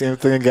exact same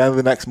thing again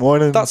the next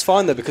morning. That's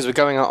fine, though, because we're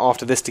going out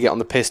after this to get on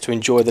the piss to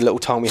enjoy the little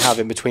time we have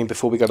in between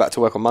before we go back to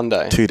work on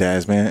Monday. 2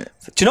 days, mate.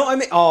 Do you know what I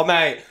mean? Oh,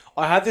 mate.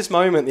 I had this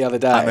moment the other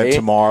day. And then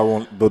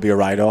tomorrow will be a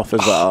write-off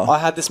as well. I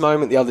had this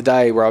moment the other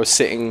day where I was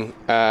sitting,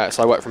 so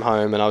I work from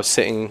home, and I was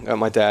sitting at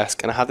my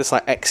desk, and I had this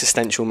like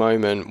existential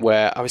moment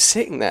where I was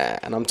sitting there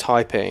and I'm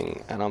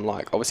typing, and I'm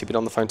like, obviously been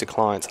on the phone to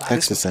clients.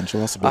 Existential,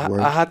 that's a big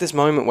word. I had this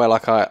moment where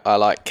like I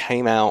like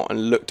came out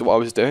and looked at what I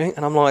was doing,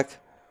 and I'm like,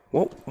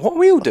 what are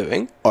we all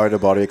doing? Out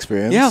of body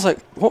experience. Yeah, I was like,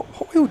 what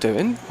are we all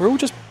doing? We're all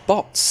just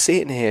bots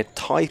sitting here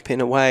typing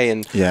away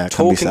and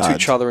talking to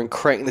each other and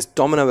creating this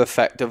domino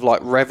effect of like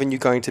revenue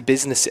going to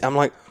business. I'm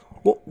like,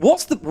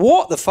 what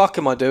the fuck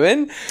am I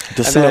doing?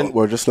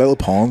 We're just little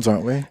pawns,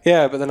 aren't we?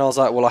 Yeah, but then I was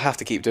like, well, I have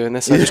to keep doing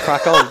this, so just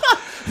crack on.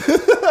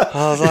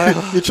 I was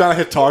like, you're trying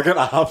to hit target.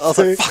 I was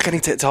like, fuck, I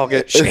need to hit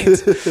target.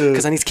 Shit,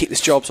 because I need to keep this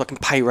job so I can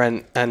pay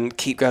rent and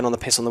keep going on the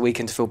piss on the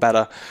weekend to feel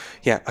better.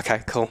 Yeah,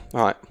 okay, cool,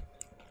 all right.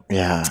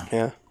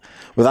 Yeah.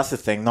 Well, that's the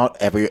thing. Not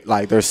every,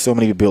 like, there's so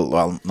many people,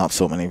 well, not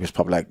so many, there's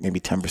probably like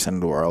maybe 10%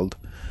 of the world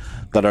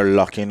that are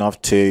lucky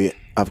enough to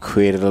have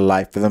created a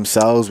life for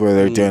themselves where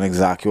they're doing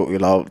exactly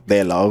what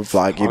they love.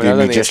 Like, you'd be a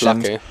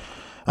magician.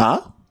 Huh?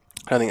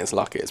 I don't think it's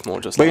lucky. It's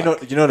more just but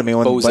like, you know what I mean?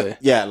 Ballsy.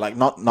 Yeah, like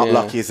not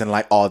lucky as in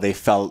like, oh, it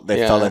fell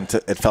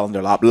in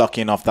their lap.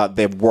 Lucky enough that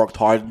they've worked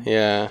hard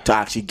to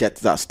actually get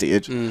to that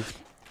stage.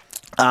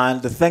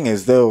 And the thing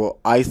is, though,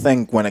 I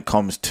think when it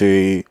comes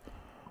to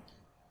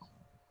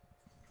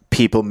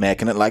people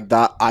making it like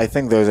that, I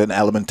think there's an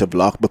element of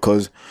luck,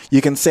 because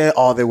you can say,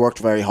 oh, they worked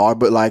very hard,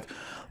 but like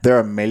there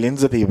are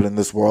millions of people in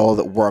this world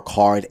that work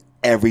hard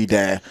every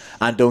day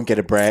and don't get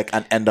a break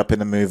and end up in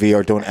the movie,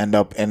 or don't end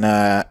up in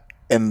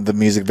the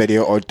music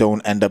video, or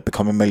don't end up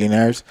becoming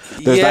millionaires.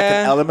 There's like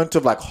an element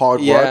of like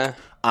hard work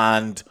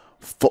and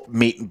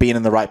being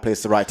in the right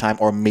place at the right time,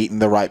 or meeting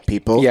the right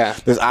people. Yeah,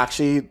 there's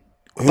actually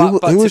who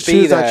was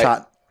that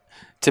chat?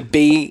 To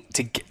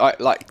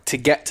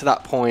get to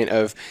that point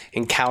of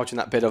encountering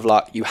that bit of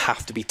like, you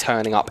have to be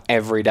turning up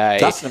every day.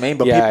 That's what I mean.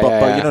 But you know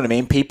what I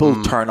mean?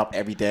 People turn up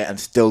every day and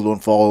still don't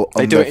fall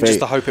on They do their it just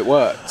to hope it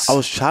works. I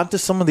was chatting to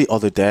someone the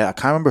other day. I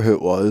can't remember who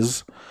it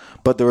was,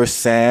 but they were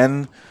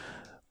saying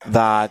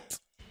that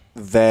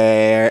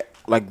they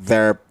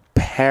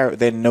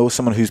know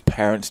someone whose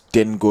parents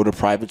didn't go to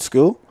private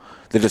school.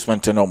 They just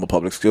went to a normal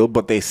public school,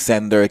 but they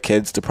send their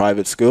kids to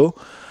private school.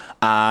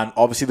 And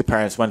obviously the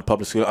parents went to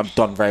public school and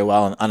done very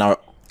well and are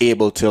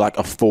able to like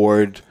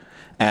afford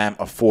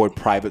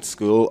private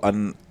school.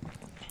 And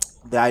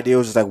the idea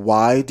was just like,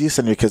 why do you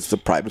send your kids to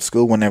private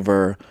school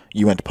whenever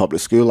you went to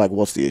public school? Like,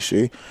 what's the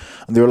issue?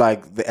 And they were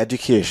like, the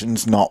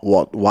education's not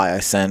why I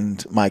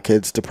send my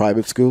kids to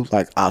private school,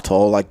 like at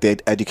all. Like, the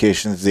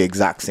education is the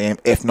exact same,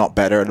 if not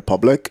better, in the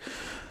public.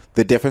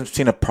 The difference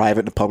between a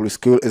private and a public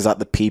school is that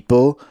the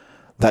people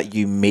that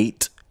you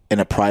meet in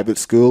a private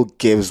school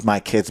gives my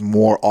kids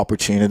more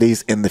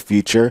opportunities in the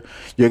future.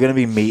 You're going to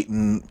be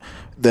meeting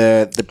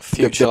the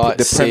future you're going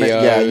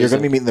to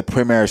be meeting the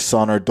premier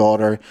son or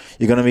daughter.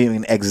 You're going to be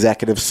meeting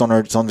executive son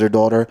or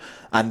daughter,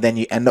 and then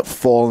you end up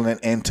falling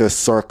into a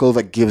circle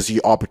that gives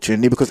you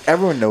opportunity, because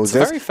everyone knows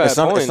this. It's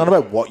not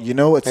about what you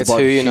know, it's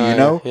about who you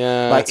know.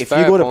 Yeah, like, if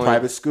you go to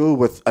private school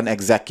with an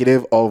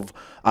executive of,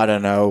 I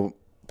don't know,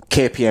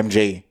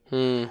 KPMG,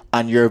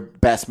 and you're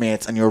best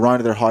mates and you're around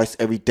at their house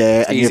every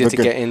day, and easy to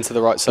get into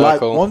the right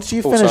circle. Like, once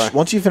you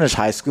finish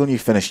high school and you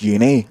finish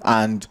uni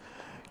and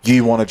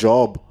you want a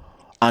job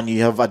and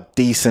you have a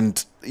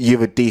decent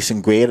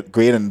grade,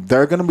 and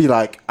they're gonna be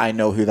like, I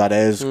know who that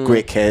is,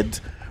 great kid,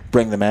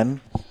 bring them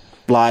in.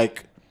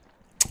 Like,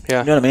 you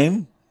know what I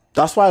mean?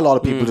 That's why a lot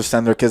of people just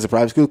send their kids to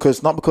private school,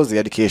 because not because of the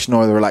education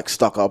or they're like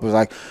stuck up. It's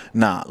like,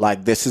 nah,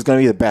 like, this is going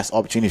to be the best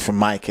opportunity for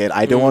my kid.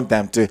 I don't want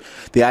them to.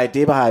 The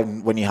idea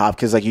behind when you have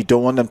kids, like, you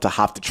don't want them to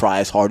have to try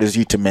as hard as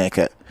you to make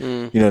it.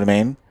 You know what I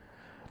mean?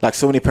 Like,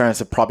 so many parents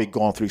have probably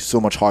gone through so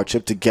much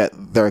hardship to get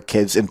their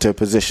kids into a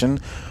position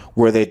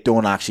where they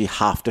don't actually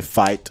have to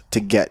fight to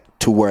get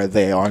to where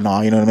they are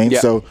now. You know what I mean? Yeah.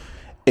 So,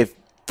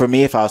 for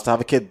me, if I was to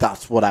have a kid,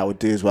 that's what I would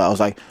do as well. I was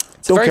like,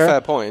 it's a very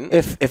fair point.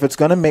 If it's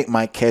going to make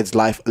my kid's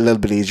life a little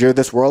bit easier,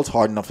 this world's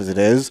hard enough as it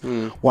is.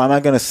 Why am I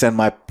going to send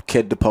my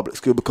kid to public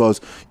school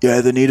because,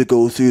 they need to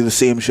go through the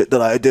same shit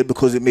that I did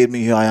because it made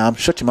me who I am?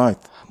 Shut your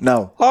mouth.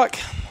 No. Like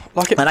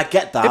it, and I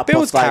get that. It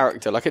builds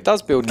character. Like, it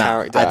does build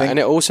character. And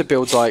it also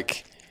builds,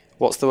 like,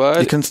 what's the word?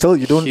 You can still,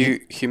 you don't...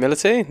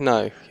 humility?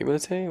 No.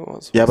 Humility?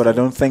 What's but I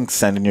don't think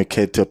sending your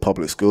kid to a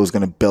public school is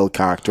going to build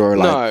character or,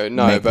 like,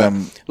 make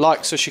them...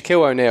 Like, so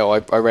Shaquille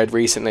O'Neal, I read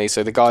recently,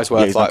 so the guy's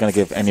worth, he's not going to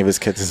give any of his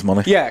kids his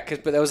money. Yeah,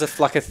 but there was a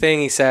thing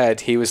he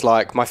said. He was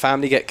like, my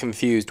family get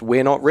confused.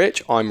 We're not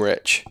rich, I'm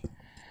rich.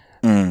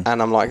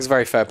 And I'm like, it's a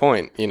very fair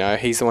point. You know,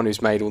 he's the one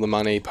who's made all the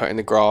money, put in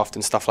the graft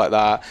and stuff like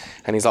that.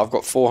 And he's like, I've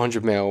got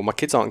 400 mil. My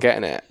kids aren't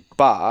getting it.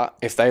 But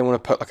if they want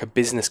to put like a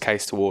business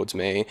case towards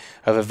me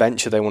of a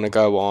venture they want to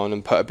go on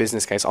and put a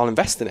business case, I'll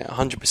invest in it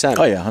 100%.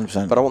 Oh, yeah,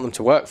 100%. But I want them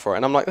to work for it.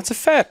 And I'm like, that's a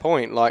fair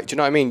point. Like, do you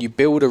know what I mean? You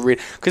build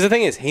because the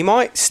thing is, he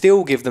might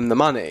still give them the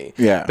money.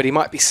 Yeah. But he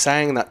might be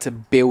saying that to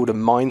build a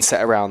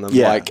mindset around them.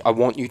 Yeah. Like, I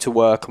want you to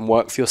work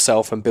for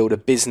yourself and build a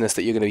business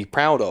that you're going to be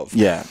proud of.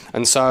 Yeah.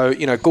 And so,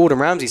 Gordon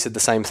Ramsay said the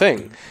same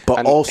thing. But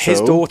and also...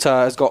 his daughter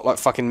has got like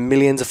fucking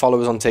millions of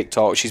followers on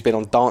TikTok. She's been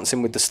on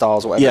Dancing with the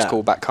Stars or whatever it's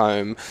called back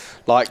home.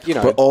 Like,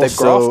 they've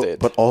grafted.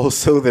 But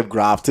also they've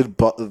grafted,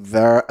 but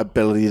their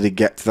ability to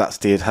get to that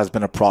stage has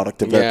been a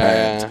product of their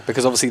parents. Yeah,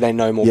 because obviously they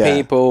know more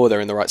people, they're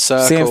in the right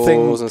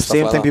circles and stuff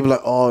same like thing, that. people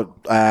are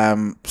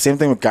like, same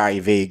thing with Gary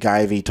Vee.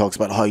 Gary Vee talks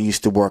about how he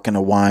used to work in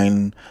a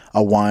wine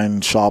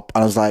shop,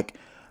 and I was like,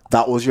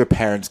 that was your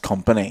parents'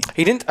 company.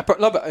 He didn't. But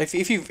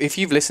if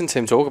you've listened to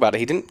him talk about it,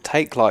 he didn't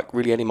take like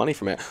really any money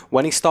from it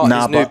when he started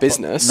his new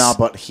business.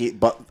 But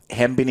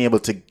him being able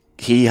to,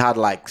 he had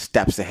like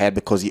steps ahead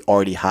because he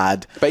already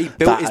had. But he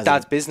built his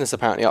dad's business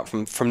apparently up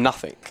from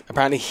nothing.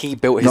 Apparently, he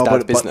built his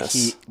dad's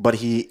business. But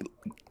he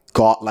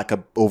got like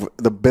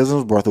the business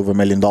was worth over $1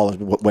 million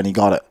when he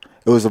got it.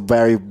 It was a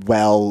very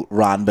well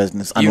run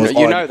business. And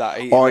know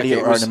that he already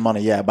earning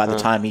money. Yeah, by the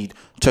time he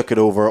took it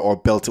over or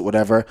built it,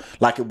 whatever.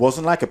 Like, it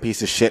wasn't like a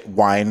piece of shit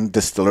wine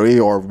distillery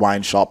or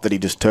wine shop that he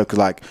just took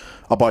like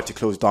about to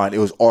close down. It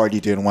was already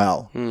doing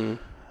well. And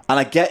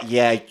I get,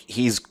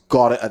 he's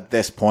got it at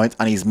this point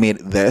and he's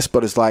made it this,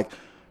 but it's like,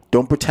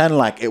 don't pretend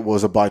like it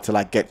was about to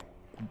like get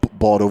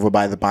bought over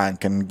by the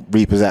bank and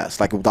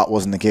repossessed. Like, that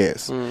wasn't the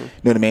case. You know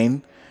what I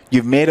mean?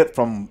 You've made it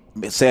from,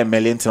 say, 1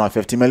 million to now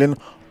 50 million.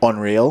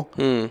 Unreal,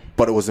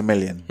 but it was 1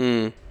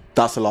 million.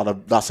 That's a lot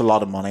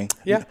of money.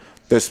 Yeah,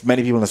 there's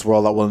many people in this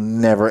world that will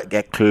never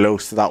get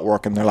close to that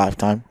work in their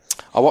lifetime.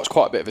 I watch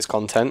quite a bit of his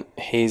content.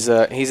 He's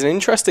an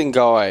interesting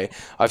guy.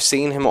 I've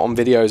seen him on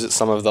videos at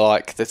some of the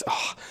like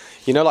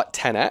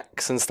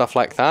 10x and stuff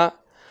like that.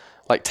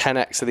 Like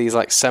 10x of these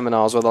like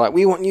seminars where they're like,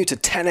 we want you to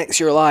 10x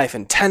your life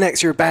and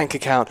 10x your bank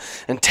account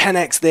and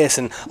 10x this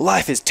and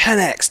life is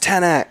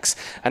 10x.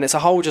 And it's a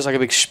whole just like a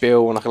big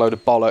spiel and like a load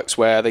of bollocks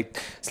where they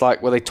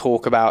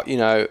talk about,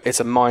 it's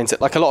a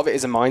mindset. Like, a lot of it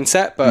is a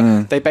mindset,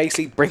 but they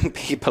basically bring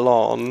people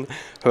on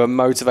who are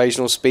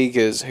motivational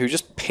speakers who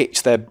just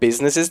pitch their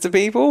businesses to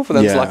people for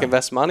them to like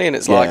invest money. And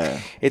it's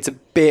like, it's a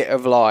bit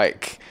of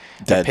like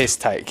a piss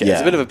take.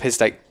 It's a bit of a piss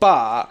take,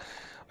 but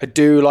I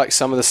do like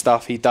some of the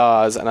stuff he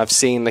does, and I've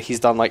seen that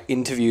he's done like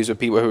interviews with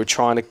people who are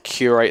trying to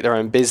curate their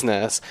own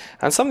business,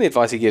 and some of the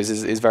advice he gives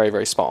is very,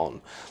 very spot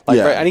on. Like,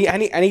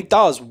 and he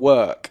does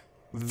work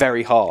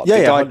very hard.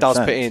 The guy 100%. Does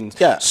put in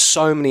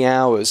so many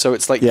hours. So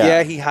it's like,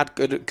 he had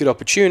good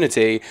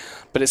opportunity,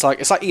 but it's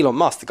like Elon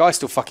Musk. The guy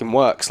still fucking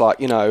works like,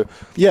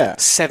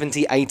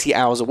 70, 80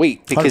 hours a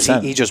week because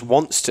he just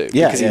wants to,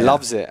 because he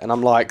loves it. And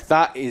I'm like,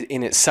 that is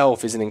in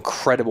itself is an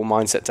incredible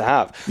mindset to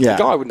have. The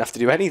guy wouldn't have to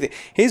do anything.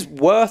 His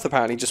worth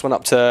apparently just went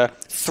up to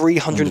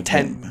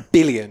 310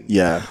 billion.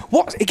 Yeah.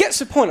 What? It gets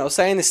to the point, I was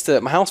saying this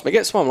to my housemate, it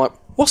gets to the point, I'm like,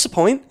 what's the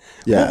point?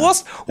 Yeah.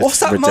 What's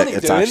that money doing?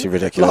 It's actually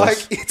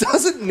ridiculous. Like, he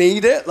doesn't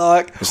need it.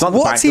 Like, it's not the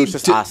bank, it's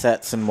just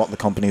assets and what the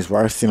company's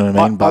worth, you know what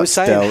I mean? I was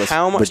saying,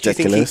 how much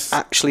ridiculous. do you think he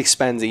actually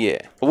spends a year?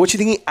 Or what do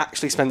you think he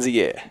actually spends a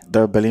year?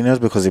 They're billionaires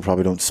because they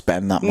probably don't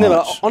spend that much. No,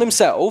 but on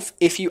himself,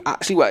 if you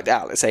actually worked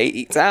out, let's say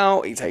he eats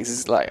out, he takes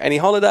his, like, any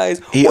holidays,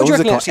 what do you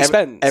reckon he actually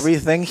spends?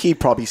 Everything he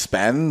probably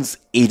spends,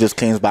 he just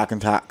claims back in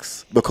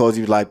tax because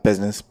he's like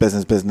business.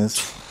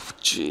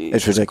 Jeez,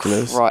 it's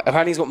ridiculous. Right.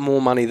 Apparently he's got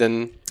more money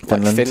than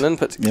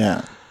Finland.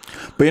 Yeah.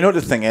 But you know the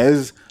thing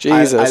is,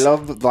 Jesus. I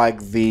love like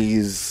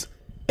these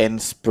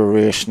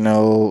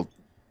inspirational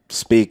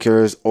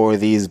speakers or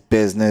these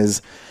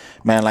business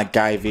men like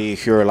Guy Vee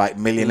who are like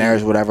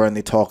millionaires or whatever, and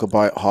they talk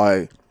about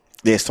how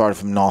they started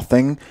from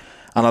nothing.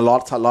 And a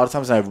lot of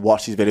times when I've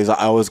watched these videos,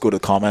 I always go to the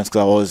comments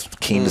because I'm always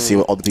keen to see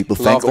what other people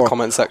think, the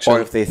comment section,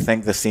 or if they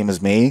think the same as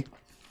me.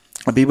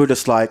 And people are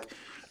just like,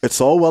 it's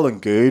all well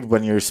and good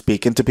when you're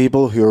speaking to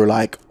people who are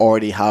like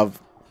already have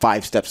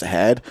 5 steps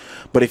ahead,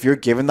 but if you're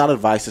giving that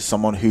advice to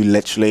someone who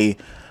literally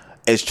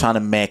is trying to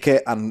make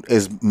it and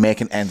is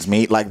making ends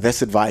meet, like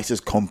this advice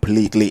is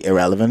completely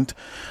irrelevant.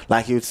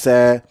 Like you'd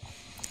say,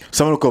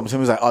 someone would come to me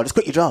and was like, "Oh, just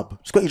quit your job.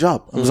 Just quit your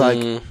job." I was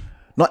like,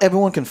 not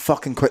everyone can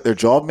fucking quit their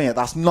job, mate.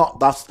 That's.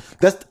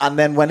 And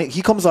then when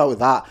he comes out with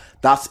that,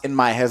 that's in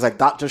my head. It's like,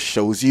 that just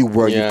shows you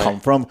where you come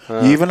from.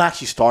 You even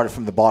actually started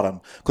from the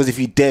bottom. Because if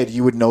you did,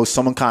 you would know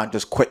someone can't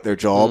just quit their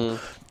job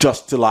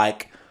just to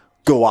like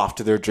go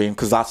after their dream.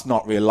 Because that's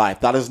not real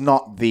life. That is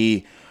not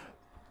the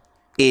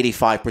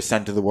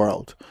 85% of the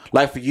world.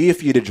 Like for you,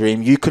 if you had a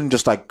dream, you couldn't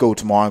just like go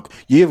tomorrow.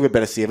 You have a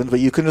bit of savings, but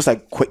you couldn't just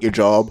like quit your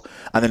job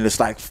and then just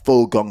like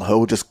full gung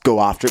ho just go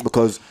after it,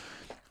 because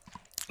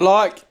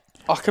like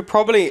I could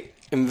probably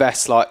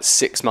invest like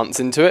 6 months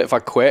into it if I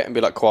quit and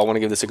be like, cool, I want to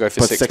give this a go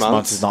for 6 months. 6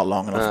 months is not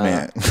long enough,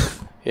 mate.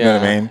 Yeah, you know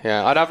what I mean?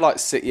 Yeah, I'd have like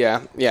six.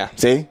 Yeah.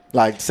 See,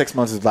 like 6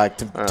 months is like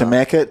to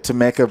make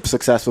a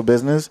successful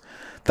business.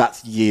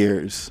 That's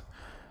years.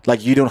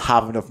 Like you don't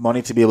have enough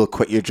money to be able to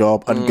quit your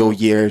job and go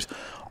years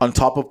on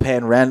top of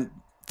paying rent,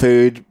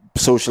 food,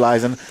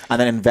 socializing,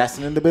 and then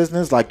investing in the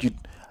business. Like you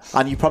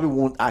probably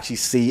won't actually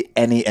see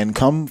any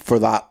income for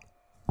that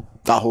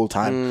whole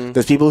time.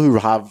 There's people who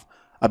have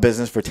a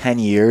business for 10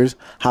 years,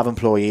 have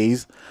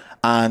employees,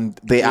 and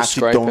they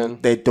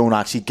don't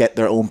actually get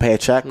their own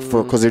paycheck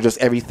because they're just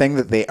everything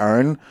that they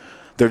earn,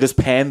 they're just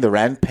paying the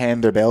rent,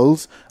 paying their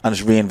bills, and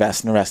just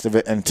reinvesting the rest of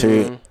it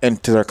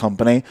into their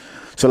company.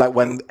 So like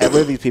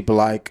whenever these people,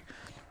 like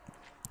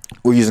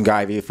we're using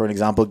Gary Vee for an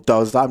example,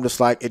 does that, I'm just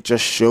like, it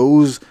just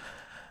shows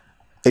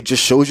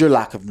your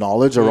lack of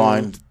knowledge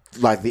around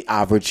like the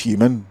average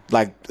human.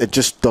 Like it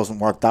just doesn't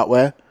work that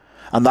way.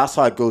 And that's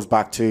how it goes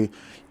back to,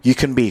 you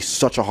can be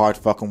such a hard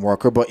fucking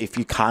worker, but if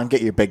you can't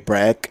get your big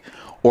break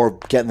or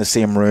get in the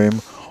same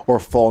room or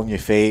fall on your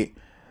feet,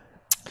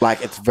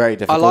 like it's very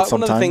difficult sometimes. I like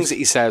one of the things that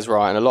he says,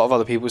 right, and a lot of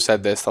other people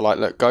said this, they're like,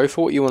 look, go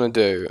for what you want to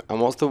do,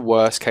 and what's the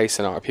worst case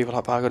scenario? People are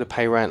like, I got to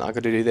pay rent, I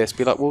got to do this.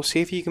 Be like, well,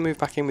 see if you can move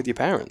back in with your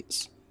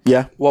parents.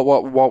 Yeah.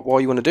 Why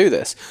you want to do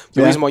this?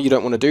 The reason why you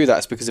don't want to do that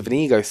is because of an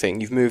ego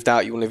thing. You've moved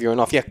out, you want to live your own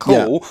life. Yeah,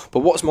 cool.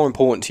 But what's more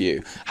important to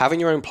you? Having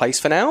your own place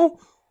for now,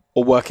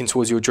 or working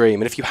towards your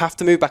dream? And if you have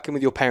to move back in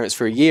with your parents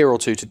for a year or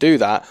two to do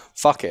that,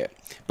 fuck it.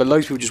 But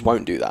loads of people just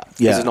won't do that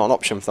because it's not an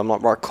option for them.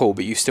 Like, right, cool,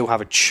 but you still have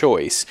a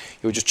choice.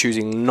 You're just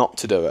choosing not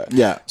to do it.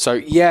 Yeah. So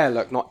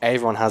look, not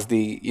everyone has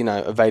the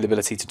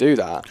availability to do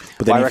that.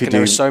 But I reckon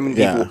there are so many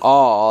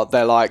people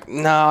they're like,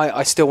 no,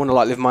 I still want to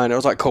like live my own. I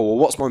was like, cool. Well,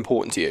 what's more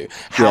important to you?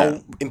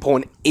 How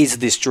important is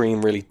this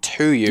dream really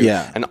to you?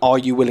 Yeah. And are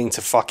you willing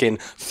to fucking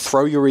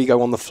throw your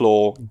ego on the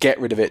floor, get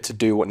rid of it to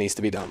do what needs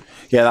to be done?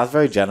 Yeah, that's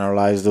very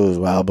generalized though as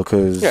well,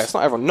 because it's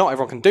not everyone. Not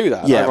everyone can do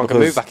that. Yeah, not everyone can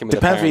move back in with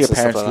their parents.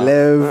 Depends where your parents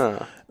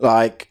live.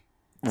 Like,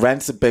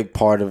 rent's a big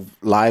part of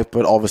life,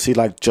 but obviously,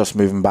 like, just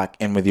moving back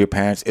in with your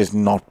parents is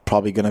not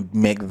probably going to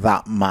make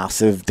that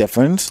massive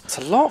difference. It's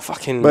a lot of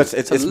fucking... But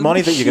it's money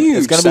that you can...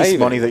 It's going to be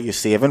money that you're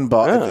saving,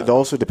 but it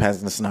also depends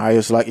on the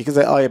scenario. So, like, you can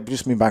say, oh, yeah,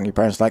 just move back with your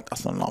parents. Like,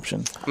 that's not an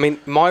option. I mean,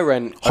 my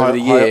rent over the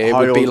year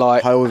would be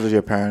like... How old are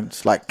your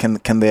parents? Like,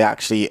 can they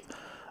actually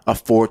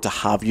afford to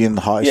have you in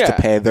the house to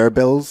pay their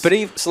bills?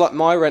 But so, like,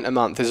 my rent a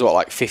month is, what,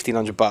 like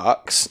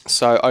 $1,500?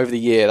 So, over the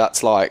year,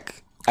 that's like...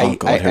 Here we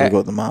go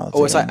with the maths.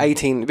 Or it's like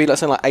 18, it'd be like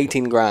something like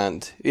 18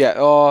 grand. Yeah,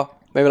 or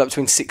maybe like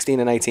between 16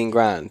 and 18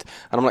 grand.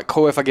 And I'm like,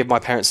 cool, if I give my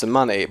parents some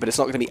money, but it's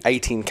not going to be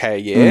 18k a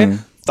year.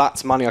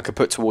 That's money I could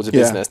put towards a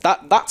business.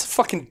 That's a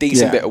fucking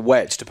decent bit of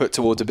wedge to put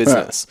towards a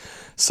business.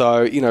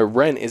 So,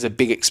 rent is a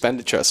big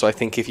expenditure. So I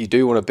think if you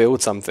do want to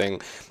build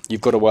something,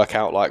 you've got to work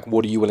out, like,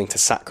 what are you willing to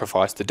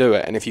sacrifice to do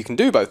it? And if you can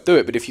do both, do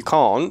it. But if you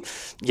can't,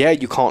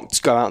 you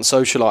can't go out and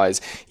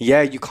socialize.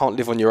 You can't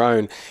live on your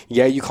own.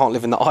 You can't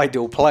live in the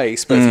ideal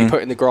place. But if you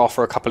put in the graph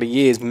for a couple of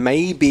years,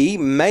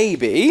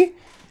 maybe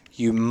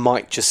you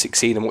might just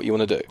succeed in what you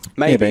want to do.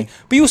 Maybe.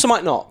 But you also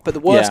might not. But the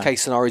worst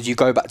case scenario is you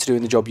go back to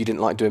doing the job you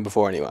didn't like doing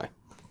before anyway.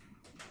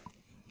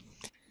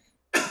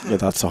 Yeah,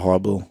 that's a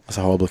horrible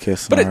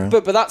case scenario.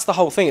 But that's the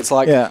whole thing. It's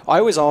like, I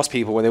always ask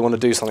people when they want to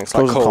do something, it's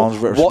like, cool,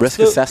 risk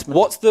assessment.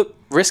 What's the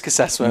risk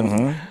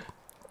assessment?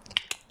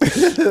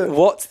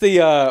 What's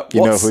the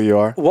you know who you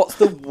are. What's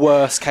the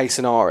worst case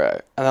scenario?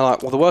 And they're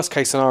like, well, the worst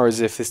case scenario is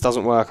if this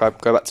doesn't work, I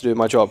go back to doing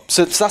my job.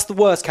 So that's the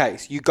worst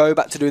case. You go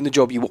back to doing the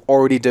job you were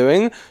already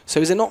doing.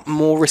 So is it not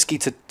more risky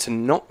to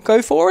not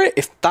go for it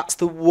if that's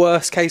the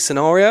worst case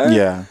scenario?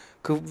 Yeah.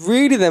 Because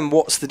really, then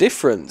what's the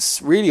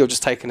difference? Really, you're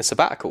just taking a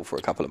sabbatical for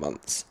a couple of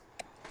months.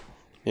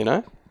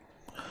 Yeah,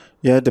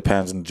 it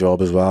depends on the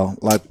job as well.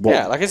 Like,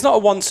 like it's not a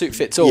one suit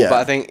fits all. But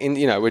I think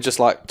we're just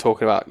like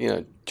talking about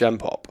Gen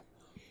Pop.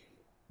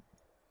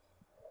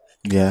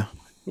 Yeah.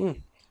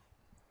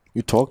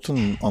 You talked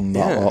on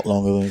that a lot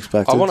longer than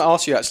expected. I want to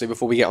ask you actually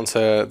before we get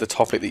onto the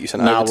topic that you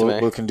sent over to me.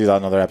 We can do that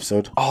another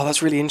episode. Oh,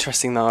 that's really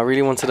interesting though. I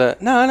really wanted to.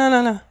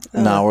 No.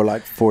 Now we're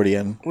like 40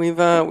 in. We've.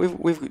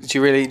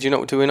 Do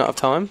we not have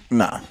time?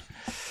 Nah.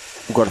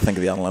 We've got to think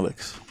of the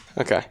analytics.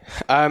 Okay.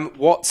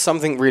 What's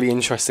something really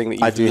interesting that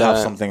you've learned? I do have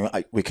something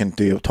we can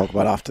talk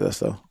about after this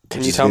though.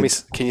 Can you tell me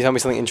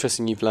something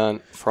interesting you've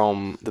learned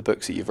from the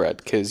books that you've read?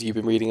 Because you've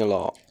been reading a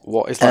lot.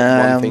 What is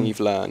like one thing you've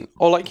learned,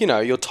 or like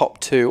your top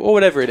 2, or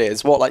whatever it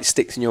is? What like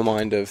sticks in your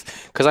mind of?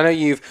 Because I know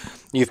you've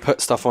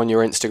put stuff on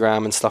your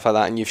Instagram and stuff like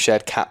that, and you've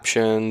shared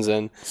captions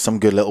and some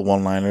good little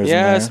one-liners.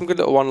 Yeah, some good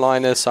little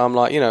one-liners. So I'm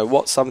like,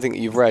 what's something that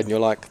you've read and you're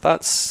like,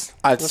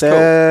 I'd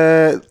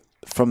say cool.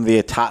 From the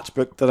Attached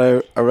book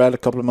that I read a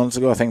couple of months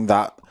ago, I think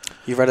that.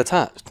 You've read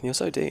Attached? You're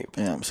so deep.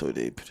 Yeah, I'm so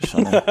deep.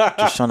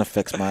 Just trying to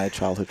fix my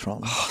childhood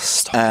trauma. Oh,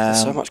 stop.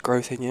 There's so much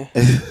growth in you.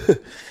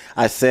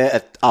 I say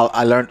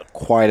I learned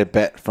quite a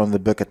bit from the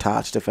book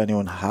Attached. If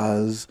anyone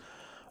has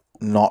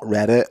not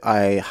read it,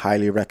 I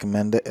highly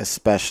recommend it,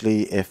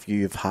 especially if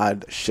you've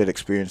had shit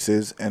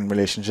experiences in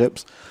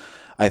relationships.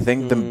 I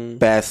think the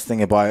best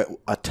thing about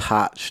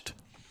Attached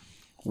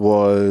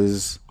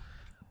was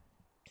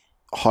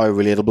how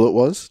relatable it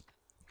was.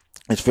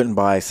 It's written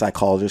by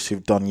psychologists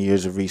who've done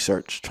years of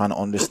research trying to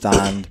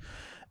understand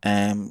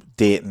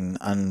dating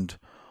and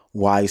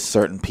why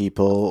certain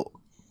people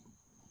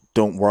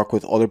don't work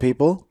with other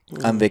people.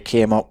 And they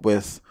came up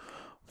with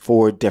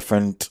four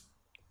different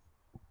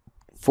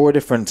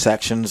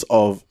sections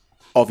of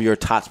your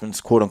attachments,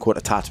 quote unquote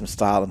attachment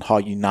style, and how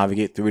you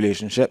navigate the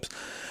relationships.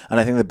 And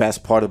I think the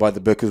best part about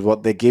the book is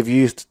what they give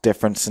you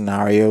different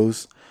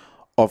scenarios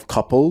of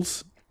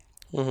couples.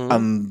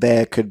 And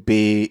there could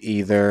be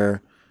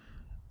either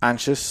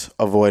anxious,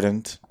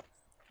 avoidant,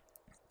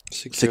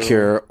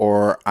 secure,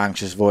 or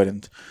anxious,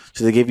 avoidant.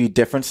 So they give you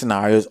different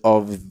scenarios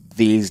of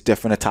these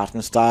different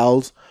attachment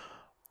styles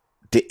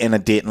in a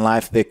dating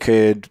life. They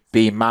could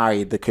be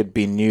married, they could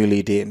be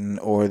newly dating,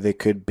 or they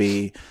could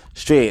be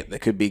straight, they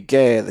could be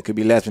gay, they could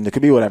be lesbian, they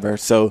could be whatever.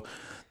 So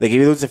they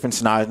give you those different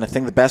scenarios. And I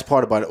think the best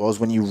part about it was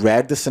when you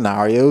read the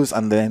scenarios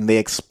and then they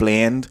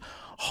explained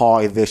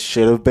how this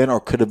should have been or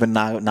could have been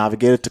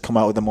navigated to come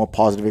out with a more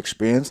positive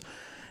experience.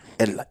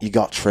 You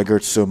got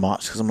triggered so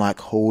much because I'm like,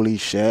 holy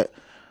shit,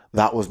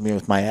 that was me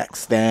with my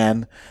ex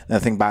then. And I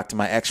think back to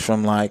my ex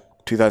from like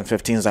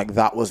 2015, it's like,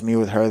 that was me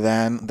with her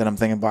then. Then I'm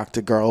thinking back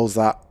to girls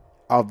that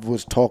I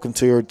was talking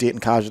to or dating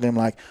casually. I'm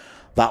like,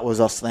 that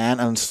was us then.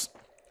 And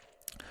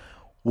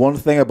one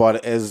thing about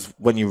it is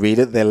when you read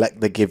it,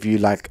 they give you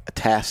like a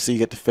test, so you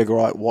get to figure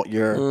out what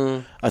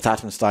your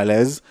attachment style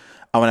is.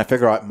 And when I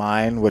figure out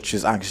mine, which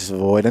is anxious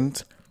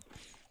avoidant,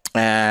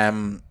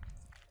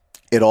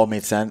 it all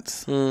made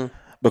sense.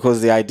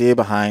 Because the idea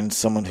behind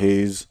someone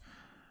who's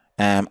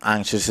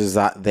anxious is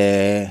that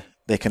they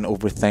can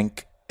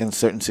overthink in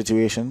certain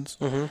situations,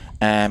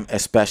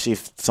 especially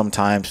if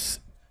sometimes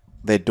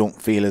they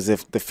don't feel as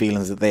if the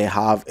feelings that they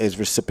have is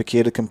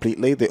reciprocated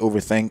completely. They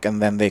overthink,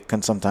 and then they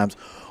can sometimes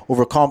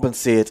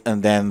overcompensate,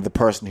 and then the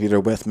person who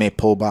they're with may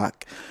pull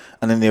back.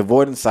 And then the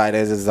avoidance side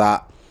is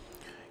that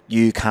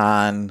you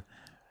can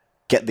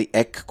get the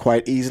ick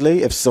quite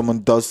easily if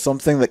someone does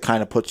something that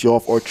kind of puts you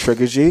off or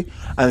triggers you.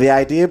 And the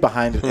idea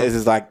behind it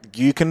is like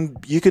you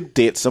could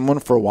date someone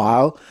for a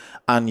while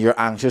and your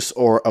anxious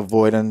or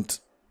avoidant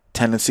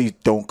tendencies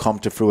don't come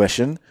to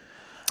fruition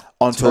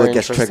until it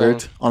gets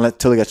triggered,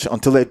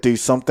 until they do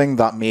something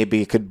that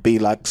maybe could be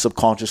like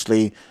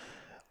subconsciously,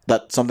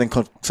 that something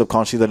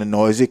subconsciously that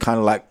annoys you, kind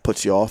of like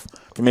puts you off.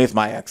 For me, with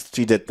my ex,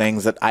 she did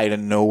things that I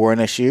didn't know were an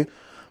issue,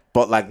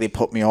 but like they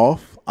put me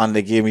off and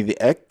they gave me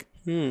the ick.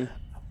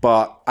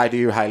 But I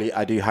do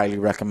highly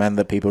recommend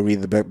that people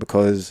read the book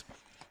because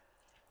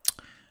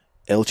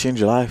it'll change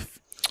your life.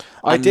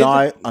 And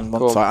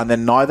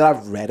then now that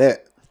I've read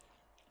it,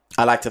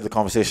 I like to have the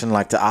conversation,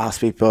 like to ask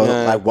people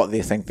like what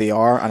they think they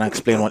are, and I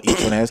explain what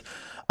each one is.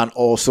 And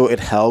also it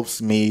helps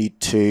me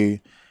to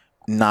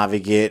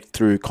navigate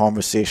through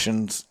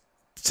conversations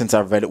since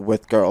I've read it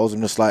with girls. I'm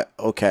just like,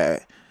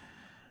 okay,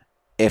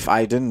 if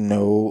I didn't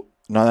know,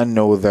 now that I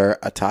know their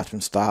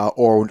attachment style,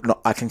 or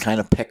I can kind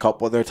of pick up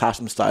what their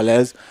attachment style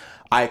is,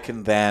 I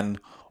can then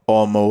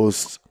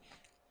almost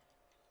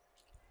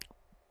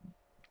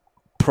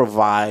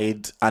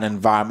provide an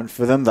environment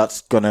for them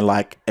that's going to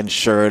like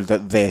ensure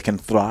that they can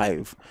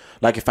thrive.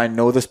 Like if I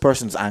know this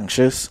person's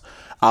anxious,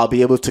 I'll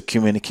be able to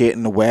communicate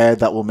in a way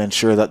that will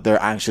ensure that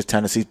their anxious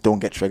tendencies don't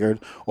get triggered.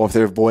 Or if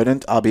they're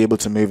avoidant, I'll be able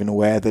to move in a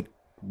way that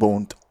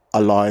won't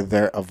allow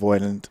their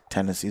avoidant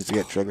tendencies to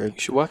get triggered. You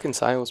should work in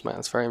sales, man.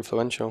 It's very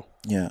influential.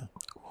 Yeah,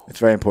 it's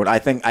very important. I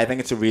think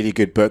it's a really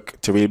good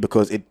book to read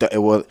because it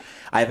will.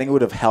 I think it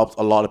would have helped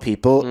a lot of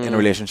people in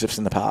relationships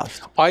in the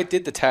past. I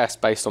did the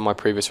test based on my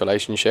previous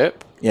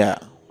relationship. Yeah,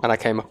 and I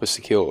came up as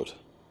secured.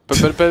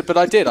 But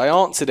I did. I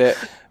answered it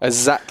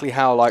exactly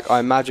how like I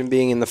imagined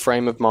being in the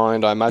frame of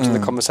mind. I imagined the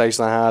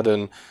conversation I had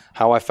and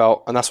how I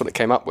felt, and that's what it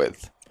came up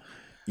with.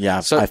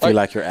 Yeah, so I feel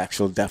like your ex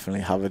will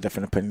definitely have a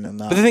different opinion on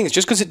that. But the thing is,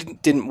 just because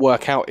it didn't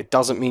work out, it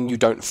doesn't mean you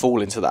don't fall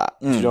into that.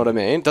 Do you know what I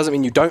mean? It doesn't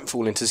mean you don't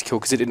fall into secure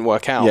because it didn't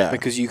work out.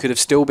 Because you could have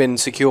still been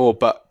secure,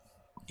 but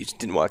it just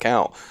didn't work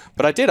out.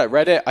 But I did. I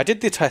read it. I did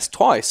the test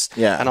twice.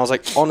 Yeah. And I was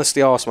like,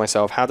 honestly asked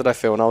myself, how did I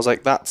feel? And I was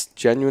like, that's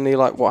genuinely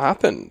like what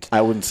happened.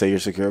 I wouldn't say you're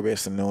secure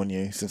based on knowing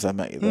you since I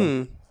met you,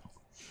 though.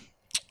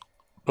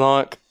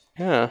 Like,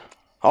 yeah.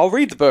 I'll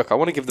read the book. I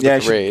want to give the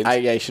book a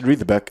read. You should read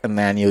the book, and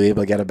then you'll be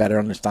able to get a better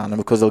understanding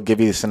because they'll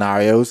give you the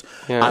scenarios,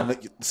 and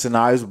the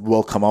scenarios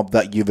will come up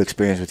that you've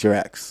experienced with your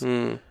ex.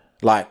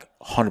 Like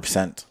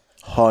 100%.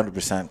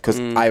 100%. Because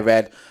I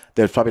read,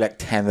 there's probably like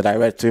 10 that I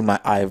read through,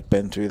 like, I've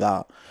been through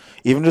that.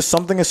 Even just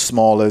something as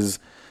small as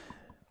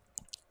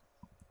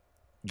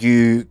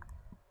you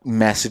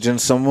messaging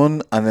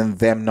someone and then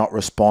them not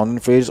responding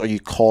for ages, or you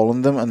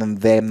calling them and then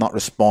them not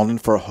responding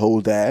for a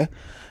whole day.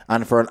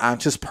 And for an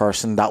anxious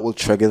person, that will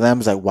trigger them.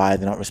 It's like, why are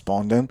they not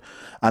responding?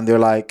 And they're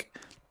like,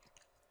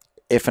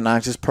 if an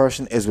anxious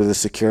person is with a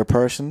secure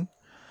person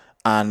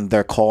and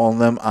they're calling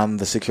them and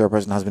the secure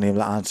person has been able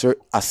to answer,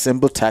 a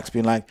simple text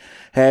being like,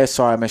 hey,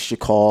 sorry, I missed your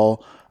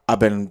call. I've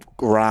been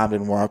rammed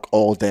in work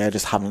all day. I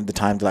just haven't the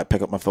time to like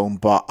pick up my phone,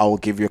 but I will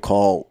give you a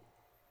call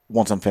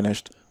once I'm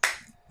finished.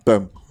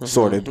 Boom.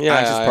 Sorted.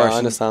 Anxious person, I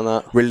understand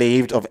that.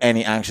 Relieved of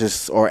any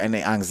anxious or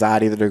any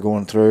anxiety that they're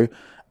going through.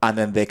 And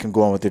then they can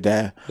go on with their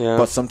day. Yeah.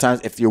 But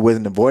sometimes if you're with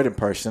an avoidant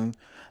person,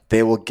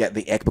 they will get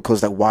the ick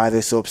because like, why are they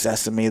so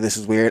obsessed with me? This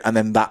is weird. And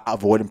then that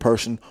avoidant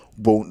person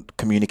won't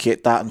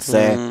communicate that and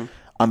say,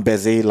 I'm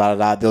busy, la la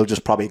la. They'll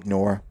just probably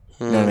ignore.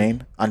 You know what I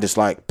mean? And just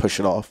like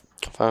push it off.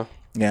 Fair.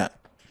 Yeah.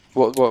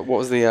 What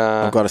was the...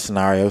 I've got a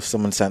scenario.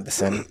 Someone sent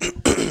this in.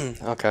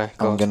 Okay.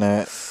 I'm going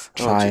to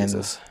try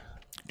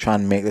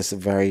and make this a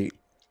very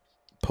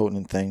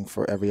potent thing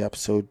for every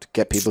episode to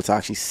get people to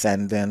actually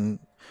send in.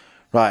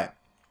 Right.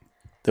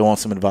 They want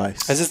some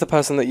advice. Is this the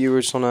person that you were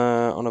just on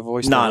a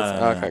voice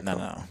note?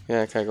 No. Yeah,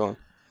 okay, go on.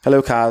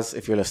 Hello, Kaz,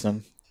 if you're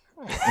listening.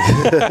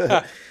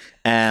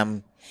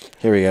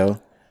 Here we go.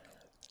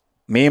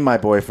 Me and my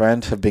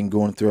boyfriend have been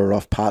going through a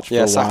rough patch for a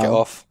while. Yeah, sack it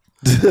off.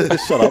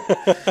 Shut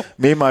up.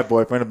 Me and my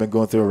boyfriend have been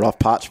going through a rough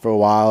patch for a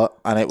while,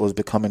 and it was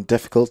becoming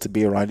difficult to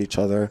be around each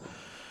other,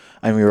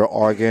 and we were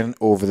arguing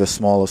over the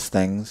smallest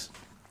things.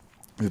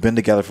 We've been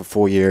together for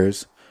 4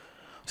 years,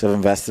 so I've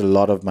invested a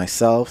lot of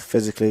myself,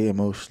 physically,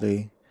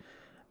 emotionally,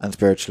 and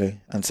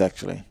spiritually and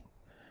sexually.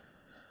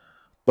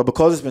 But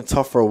because it's been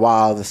tough for a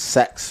while, the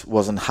sex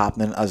wasn't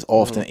happening as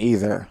often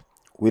either.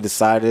 We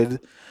decided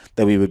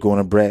that we would go on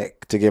a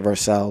break to give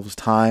ourselves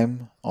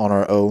time on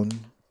our own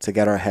to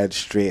get our heads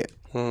straight.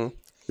 The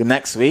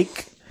next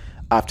week,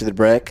 after the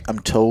break, I'm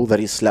told that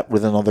he slept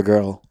with another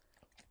girl.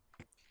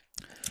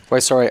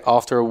 Wait, sorry,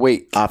 after a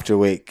week? After a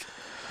week.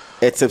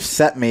 It's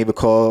upset me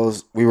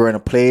because we were in a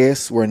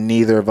place where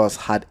neither of us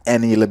had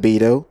any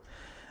libido,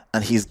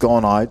 and he's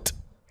gone out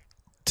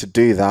to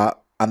do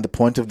that, and the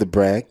point of the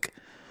break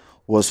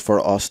was for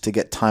us to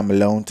get time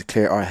alone to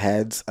clear our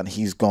heads, and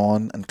he's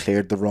gone and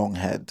cleared the wrong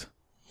head.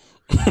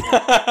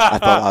 I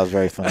thought that was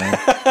very funny.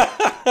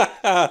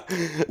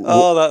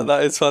 That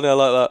is funny. I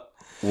like that.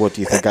 What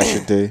do you think I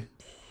should do?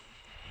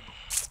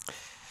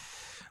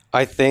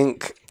 I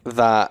think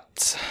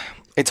that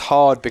it's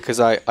hard because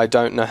I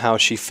don't know how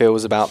she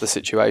feels about the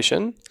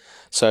situation.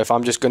 So if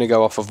I'm just going to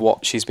go off of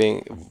what's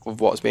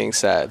being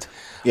said,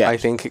 I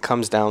think it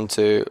comes down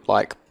to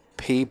like,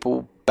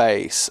 people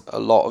base a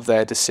lot of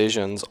their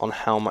decisions on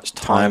how much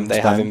time they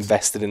have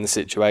invested in the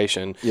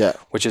situation,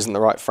 which isn't the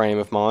right frame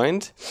of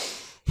mind.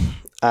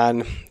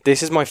 And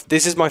this is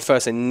my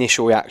first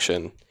initial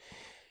reaction.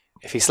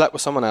 If he slept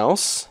with someone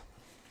else,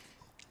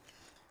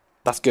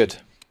 that's good.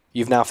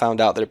 You've now found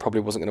out that it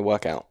probably wasn't going to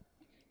work out.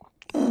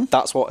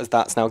 That's what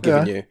that's now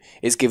given you.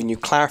 It's given you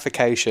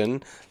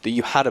clarification that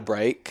you had a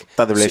break.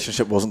 That the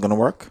relationship wasn't going to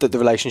work? That the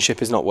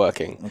relationship is not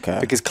working. Okay.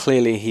 Because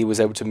clearly he was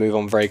able to move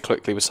on very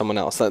quickly with someone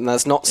else. And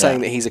that's not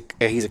saying that he's a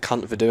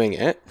cunt for doing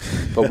it.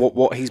 But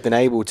what he's been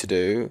able to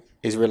do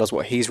is realise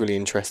what he's really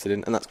interested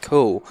in. And that's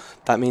cool.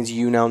 That means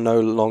you now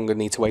no longer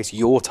need to waste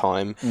your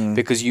time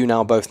because you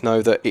now both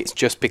know that it's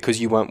just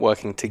because you weren't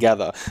working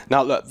together.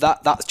 Now, look,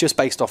 that's just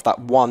based off that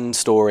one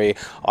story.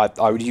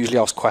 I would usually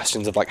ask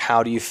questions of like,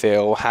 how do you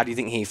feel? How do you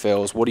think he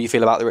feels? What do you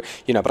feel about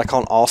but I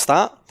can't ask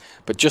that.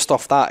 But just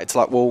off that, it's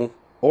like, well,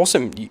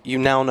 awesome. You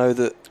now know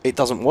that it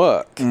doesn't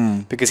work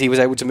because he was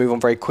able to move on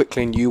very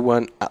quickly and you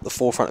weren't at the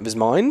forefront of his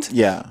mind.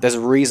 Yeah. There's a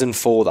reason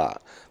for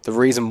that. The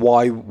reason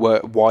why you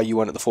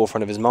weren't at the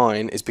forefront of his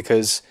mind is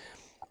because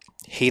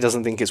he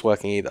doesn't think it's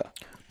working either.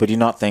 But do you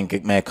not think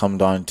it may come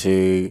down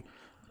to,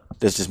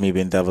 this is just me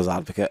being devil's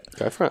advocate.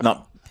 Go for it.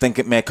 Not think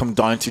it may come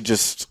down to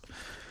just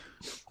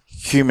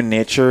human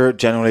nature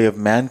generally of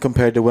men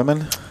compared to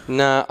women?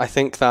 Nah, I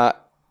think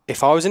that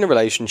if I was in a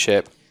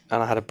relationship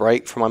and I had a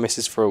break from my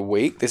missus for a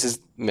week, this is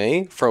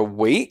me, for a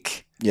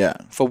week. Yeah.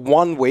 For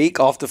 1 week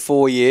after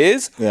 4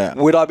 years. Yeah.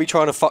 Would I be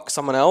trying to fuck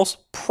someone else?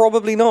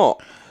 Probably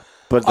not.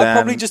 But I'd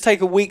probably just take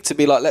a week to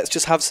be like, let's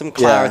just have some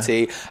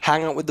clarity,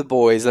 hang out with the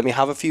boys, let me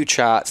have a few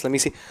chats, let me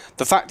see.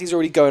 The fact he's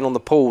already going on the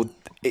pool,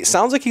 it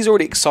sounds like he's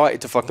already excited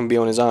to fucking be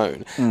on his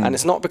own. And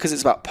it's not because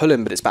it's about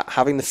pulling, but it's about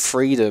having the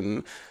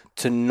freedom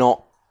to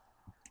not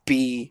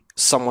be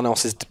someone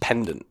else's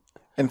dependent.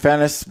 In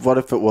fairness, what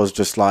if it was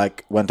just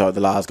like, went out with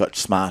the lads, got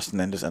smashed, and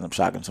then just ended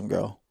up shagging some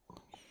girl?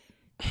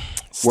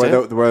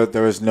 Where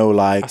there was no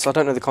like... So I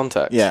don't know the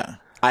context. Yeah.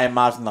 I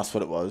imagine that's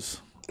what it was.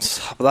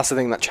 But that's the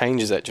thing that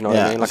changes it. Do you know what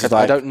I mean? Like, it's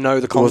I don't know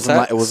the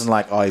context. It wasn't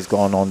like, oh, he's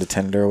gone on to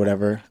Tinder or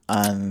whatever.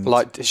 And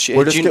like,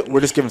 we're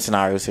just giving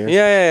scenarios here.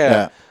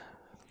 Yeah.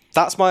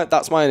 That's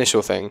my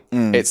initial thing.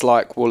 It's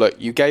like, well, look,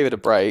 you gave it a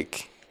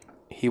break.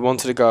 He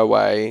wanted to go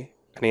away,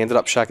 and he ended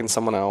up shagging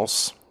someone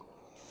else.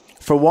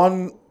 For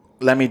one,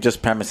 let me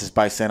just premise this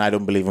by saying I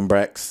don't believe in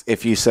breaks.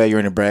 If you say you're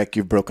in a break,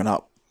 you've broken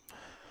up.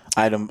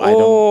 I don't.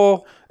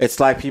 It's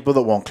like people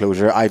that want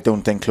closure. I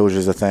don't think closure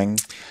is a thing.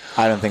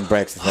 I don't think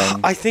breaks a thing.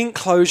 I think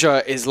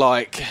closure is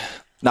like...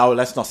 Now,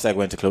 let's not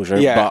segue into closure.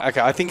 Yeah, okay.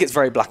 I think it's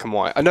very black and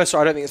white. No,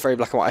 sorry, I don't think it's very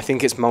black and white. I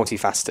think it's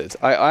multifaceted.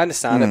 I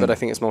understand it, but I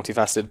think it's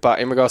multifaceted. But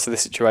in regards to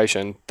this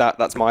situation,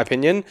 that's my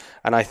opinion.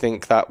 And I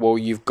think that, well,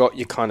 you've got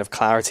your kind of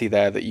clarity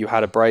there that you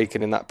had a break,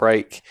 and in that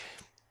break,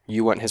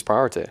 you weren't his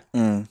priority.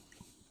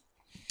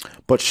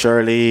 But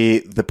surely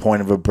the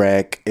point of a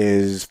break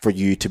is for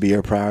you to be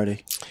your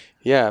priority.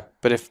 Yeah,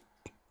 but if...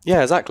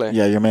 Yeah, exactly.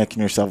 Yeah, you're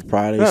making yourself a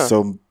priority. Yeah.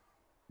 So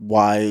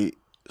why...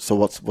 So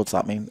what's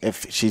that mean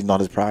if she's not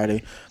his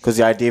priority? Because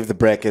the idea of the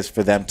break is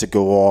for them to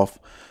go off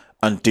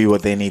and do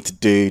what they need to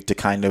do to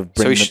kind of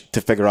bring to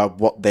figure out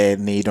what they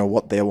need or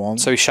what they want.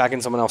 So he's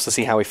shagging someone else to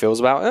see how he feels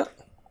about it?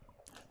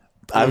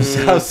 I've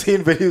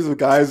seen videos of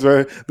guys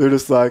where they're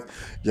just like,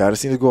 yeah, I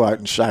just need to go out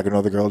and shag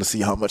another girl to see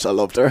how much I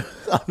loved her.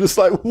 I'm just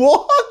like,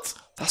 what?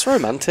 That's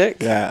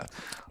romantic. Yeah.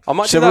 I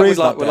might do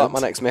that with my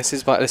next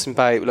missus, but listen,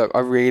 babe, look, I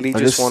really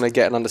just want to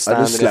get an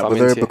understanding. I just slept with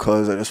her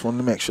because I just wanted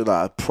to make sure that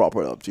I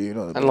proper loved you. You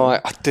know what I mean? And like,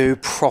 I do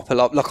proper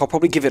love. Look, I'll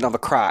probably give it another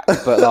crack,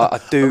 but like,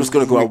 I do. I'm just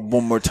gonna go out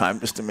one more time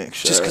just to make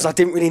sure. Just because I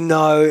didn't really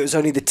know, it was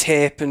only the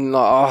tip, and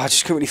like, I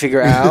just couldn't really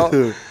figure it out.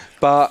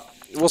 But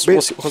what's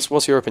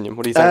your opinion?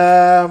 What do you think?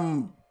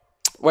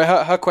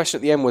 Well, her question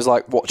at the end was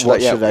like, what should I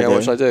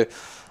do?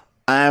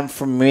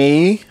 For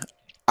me,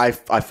 I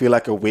feel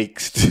like a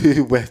week's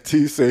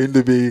too soon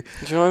to be. Do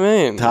you know what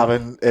I mean?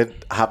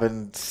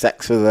 Having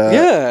sex with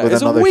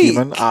another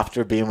human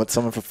after being with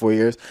someone for 4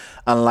 years,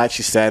 and like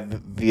she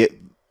said, the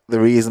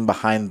reason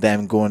behind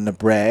them going to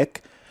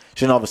break,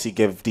 she didn't obviously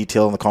give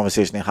detail in the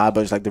conversation they had, but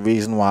it's like the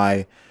reason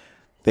why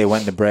they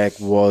went to break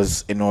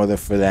was in order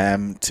for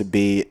them to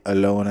be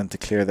alone and to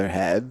clear their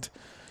head.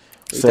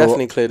 He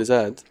definitely cleared his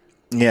head.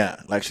 Yeah,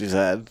 like she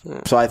said.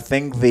 Yeah. So I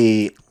think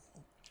it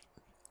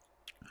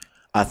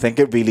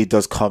really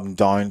does come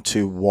down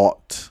to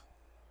what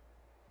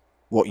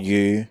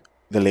you,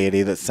 the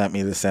lady that sent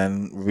me this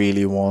in,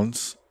 really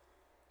wants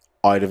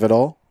out of it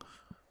all.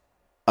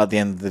 At the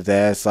end of the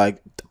day, it's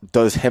like,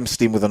 does him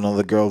steam with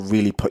another girl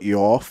really put you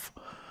off?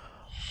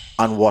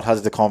 And what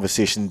has the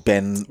conversation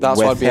been? That's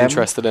with what I'd be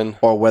interested in.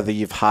 Or whether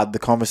you've had the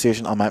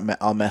conversation.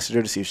 I'll message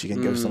her to see if she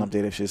can give us an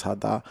update if she's had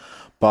that.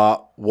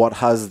 But what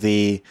is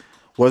the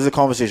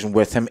conversation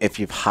with him, if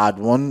you've had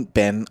one,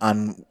 been,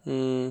 and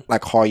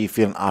like how are you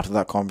feeling after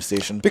that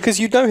conversation?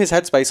 Because you know his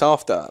headspace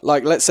after.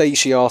 Like, let's say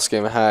she asks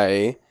him,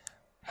 hey,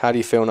 how do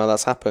you feel now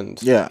that's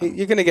happened? Yeah.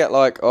 You're going to get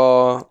like,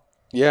 oh,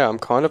 yeah, I'm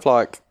kind of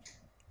like,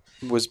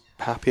 was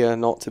happier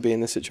not to be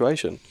in this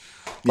situation.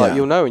 Like,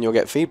 you'll know and you'll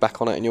get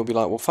feedback on it and you'll be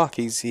like, well, fuck,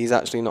 he's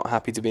actually not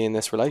happy to be in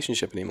this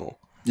relationship anymore.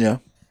 Yeah.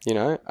 You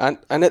know? And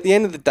at the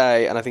end of the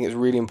day, and I think it's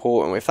really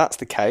important, if that's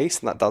the case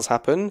and that does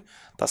happen,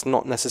 that's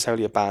not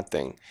necessarily a bad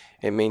thing.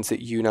 It means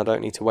that you now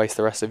don't need to waste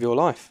the rest of your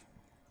life.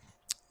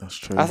 That's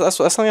true. That's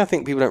something I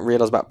think people don't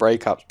realise about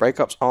breakups.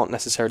 Breakups aren't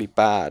necessarily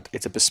bad.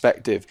 It's a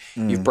perspective.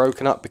 You've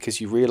broken up because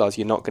you realise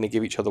you're not going to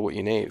give each other what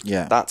you need.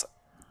 Yeah. That's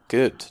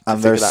good.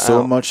 And there's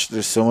so much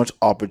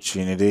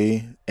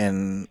opportunity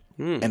in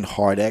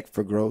heartache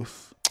for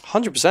growth.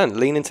 100%.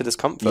 Lean into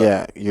discomfort.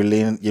 Yeah, you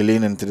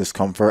lean into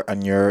discomfort,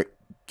 and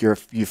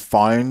you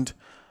found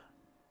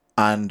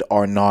and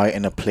are now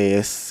in a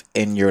place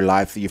in your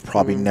life that you've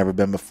probably never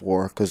been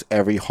before, because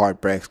every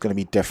heartbreak is going to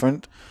be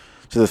different.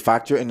 So the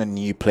fact you're in a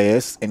new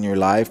place in your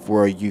life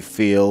where you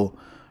feel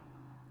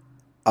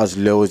as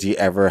low as you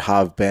ever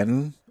have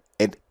been,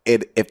 it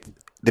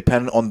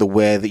depending on the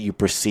way that you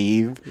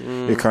perceive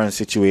your current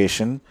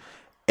situation,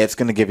 it's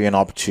going to give you an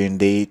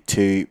opportunity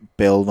to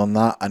build on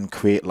that and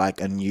create like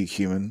a new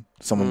human,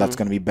 someone that's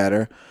going to be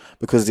better.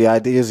 Because the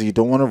idea is you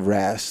don't want to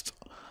rest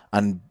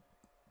and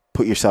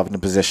put yourself in a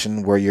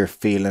position where you're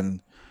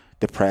feeling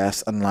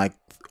depressed and like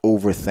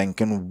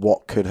overthinking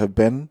what could have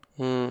been,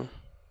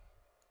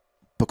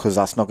 because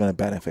that's not going to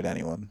benefit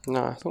anyone.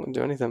 No, it's not going to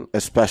do anything.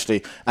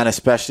 Especially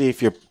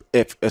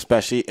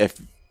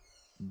if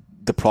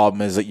the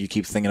problem is that you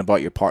keep thinking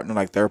about your partner,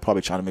 like they're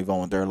probably trying to move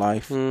on with their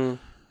life.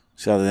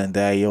 So other than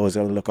that, you always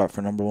got to look out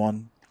for number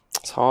one.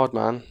 It's hard,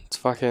 man. It's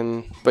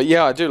fucking... But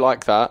yeah, I do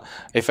like that.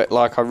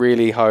 I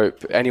really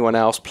hope anyone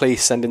else,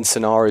 please send in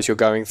scenarios you're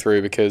going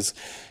through, because,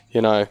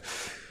 you know,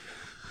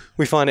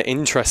 we find it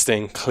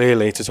interesting,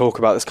 clearly, to talk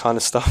about this kind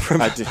of stuff from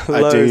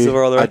loads of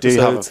our other episodes. I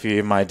do have a few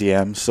in my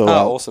DMs, so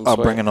awesome, I'll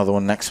bring another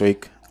one next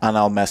week, and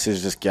I'll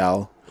message this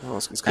gal. Oh,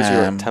 it's because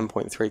you're at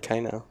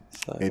 10.3k now.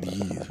 So. It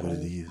is what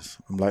it is.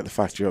 I'm like the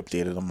fact you're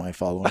updated on my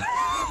following.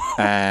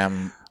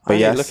 But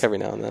yes, look every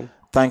now and then.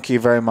 Thank you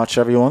very much,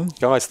 everyone.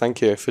 Guys,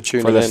 thank you for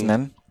tuning in. For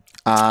listening.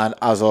 And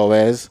as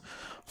always,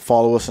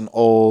 follow us on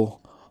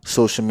all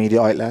social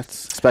media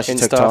outlets, especially Insta,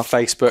 TikTok,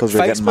 Facebook. 'cause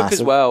we're getting Facebook as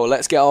massive. well.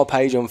 Let's get our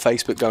page on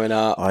Facebook going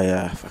up. Oh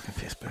yeah, fucking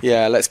Facebook.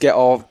 Yeah, let's get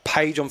our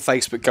page on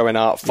Facebook going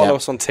up. Follow Yeah.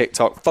 us on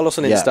TikTok. Follow us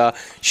on Yeah. Insta.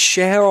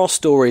 Share our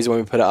stories when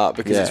we put it up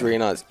because Yeah. it's really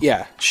nice.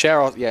 Yeah, share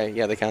our.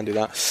 Yeah, they can do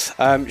that.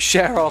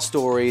 Share our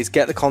stories.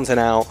 Get the content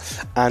out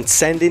and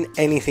send in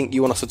anything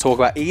you want us to talk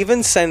about.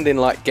 Even send in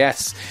like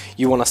guests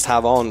you want us to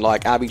have on,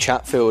 like Abby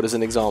Chatfield as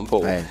an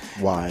example. Hey,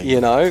 why? You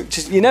know,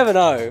 just you never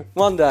know.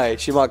 One day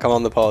she might come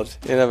on the pod.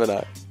 You never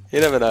know. You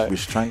never know. We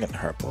should try and get in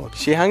her pod.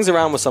 She hangs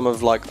around with some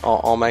of like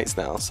our mates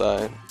now.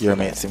 So Your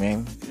mates, you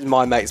mean?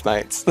 my mates'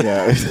 mates.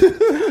 Yeah.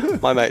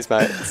 My mates'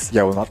 mates.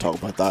 Yeah, we'll not talk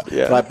about that.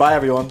 Yeah. Right, bye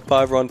everyone.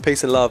 Bye everyone.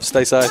 Peace and love.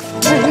 Stay safe.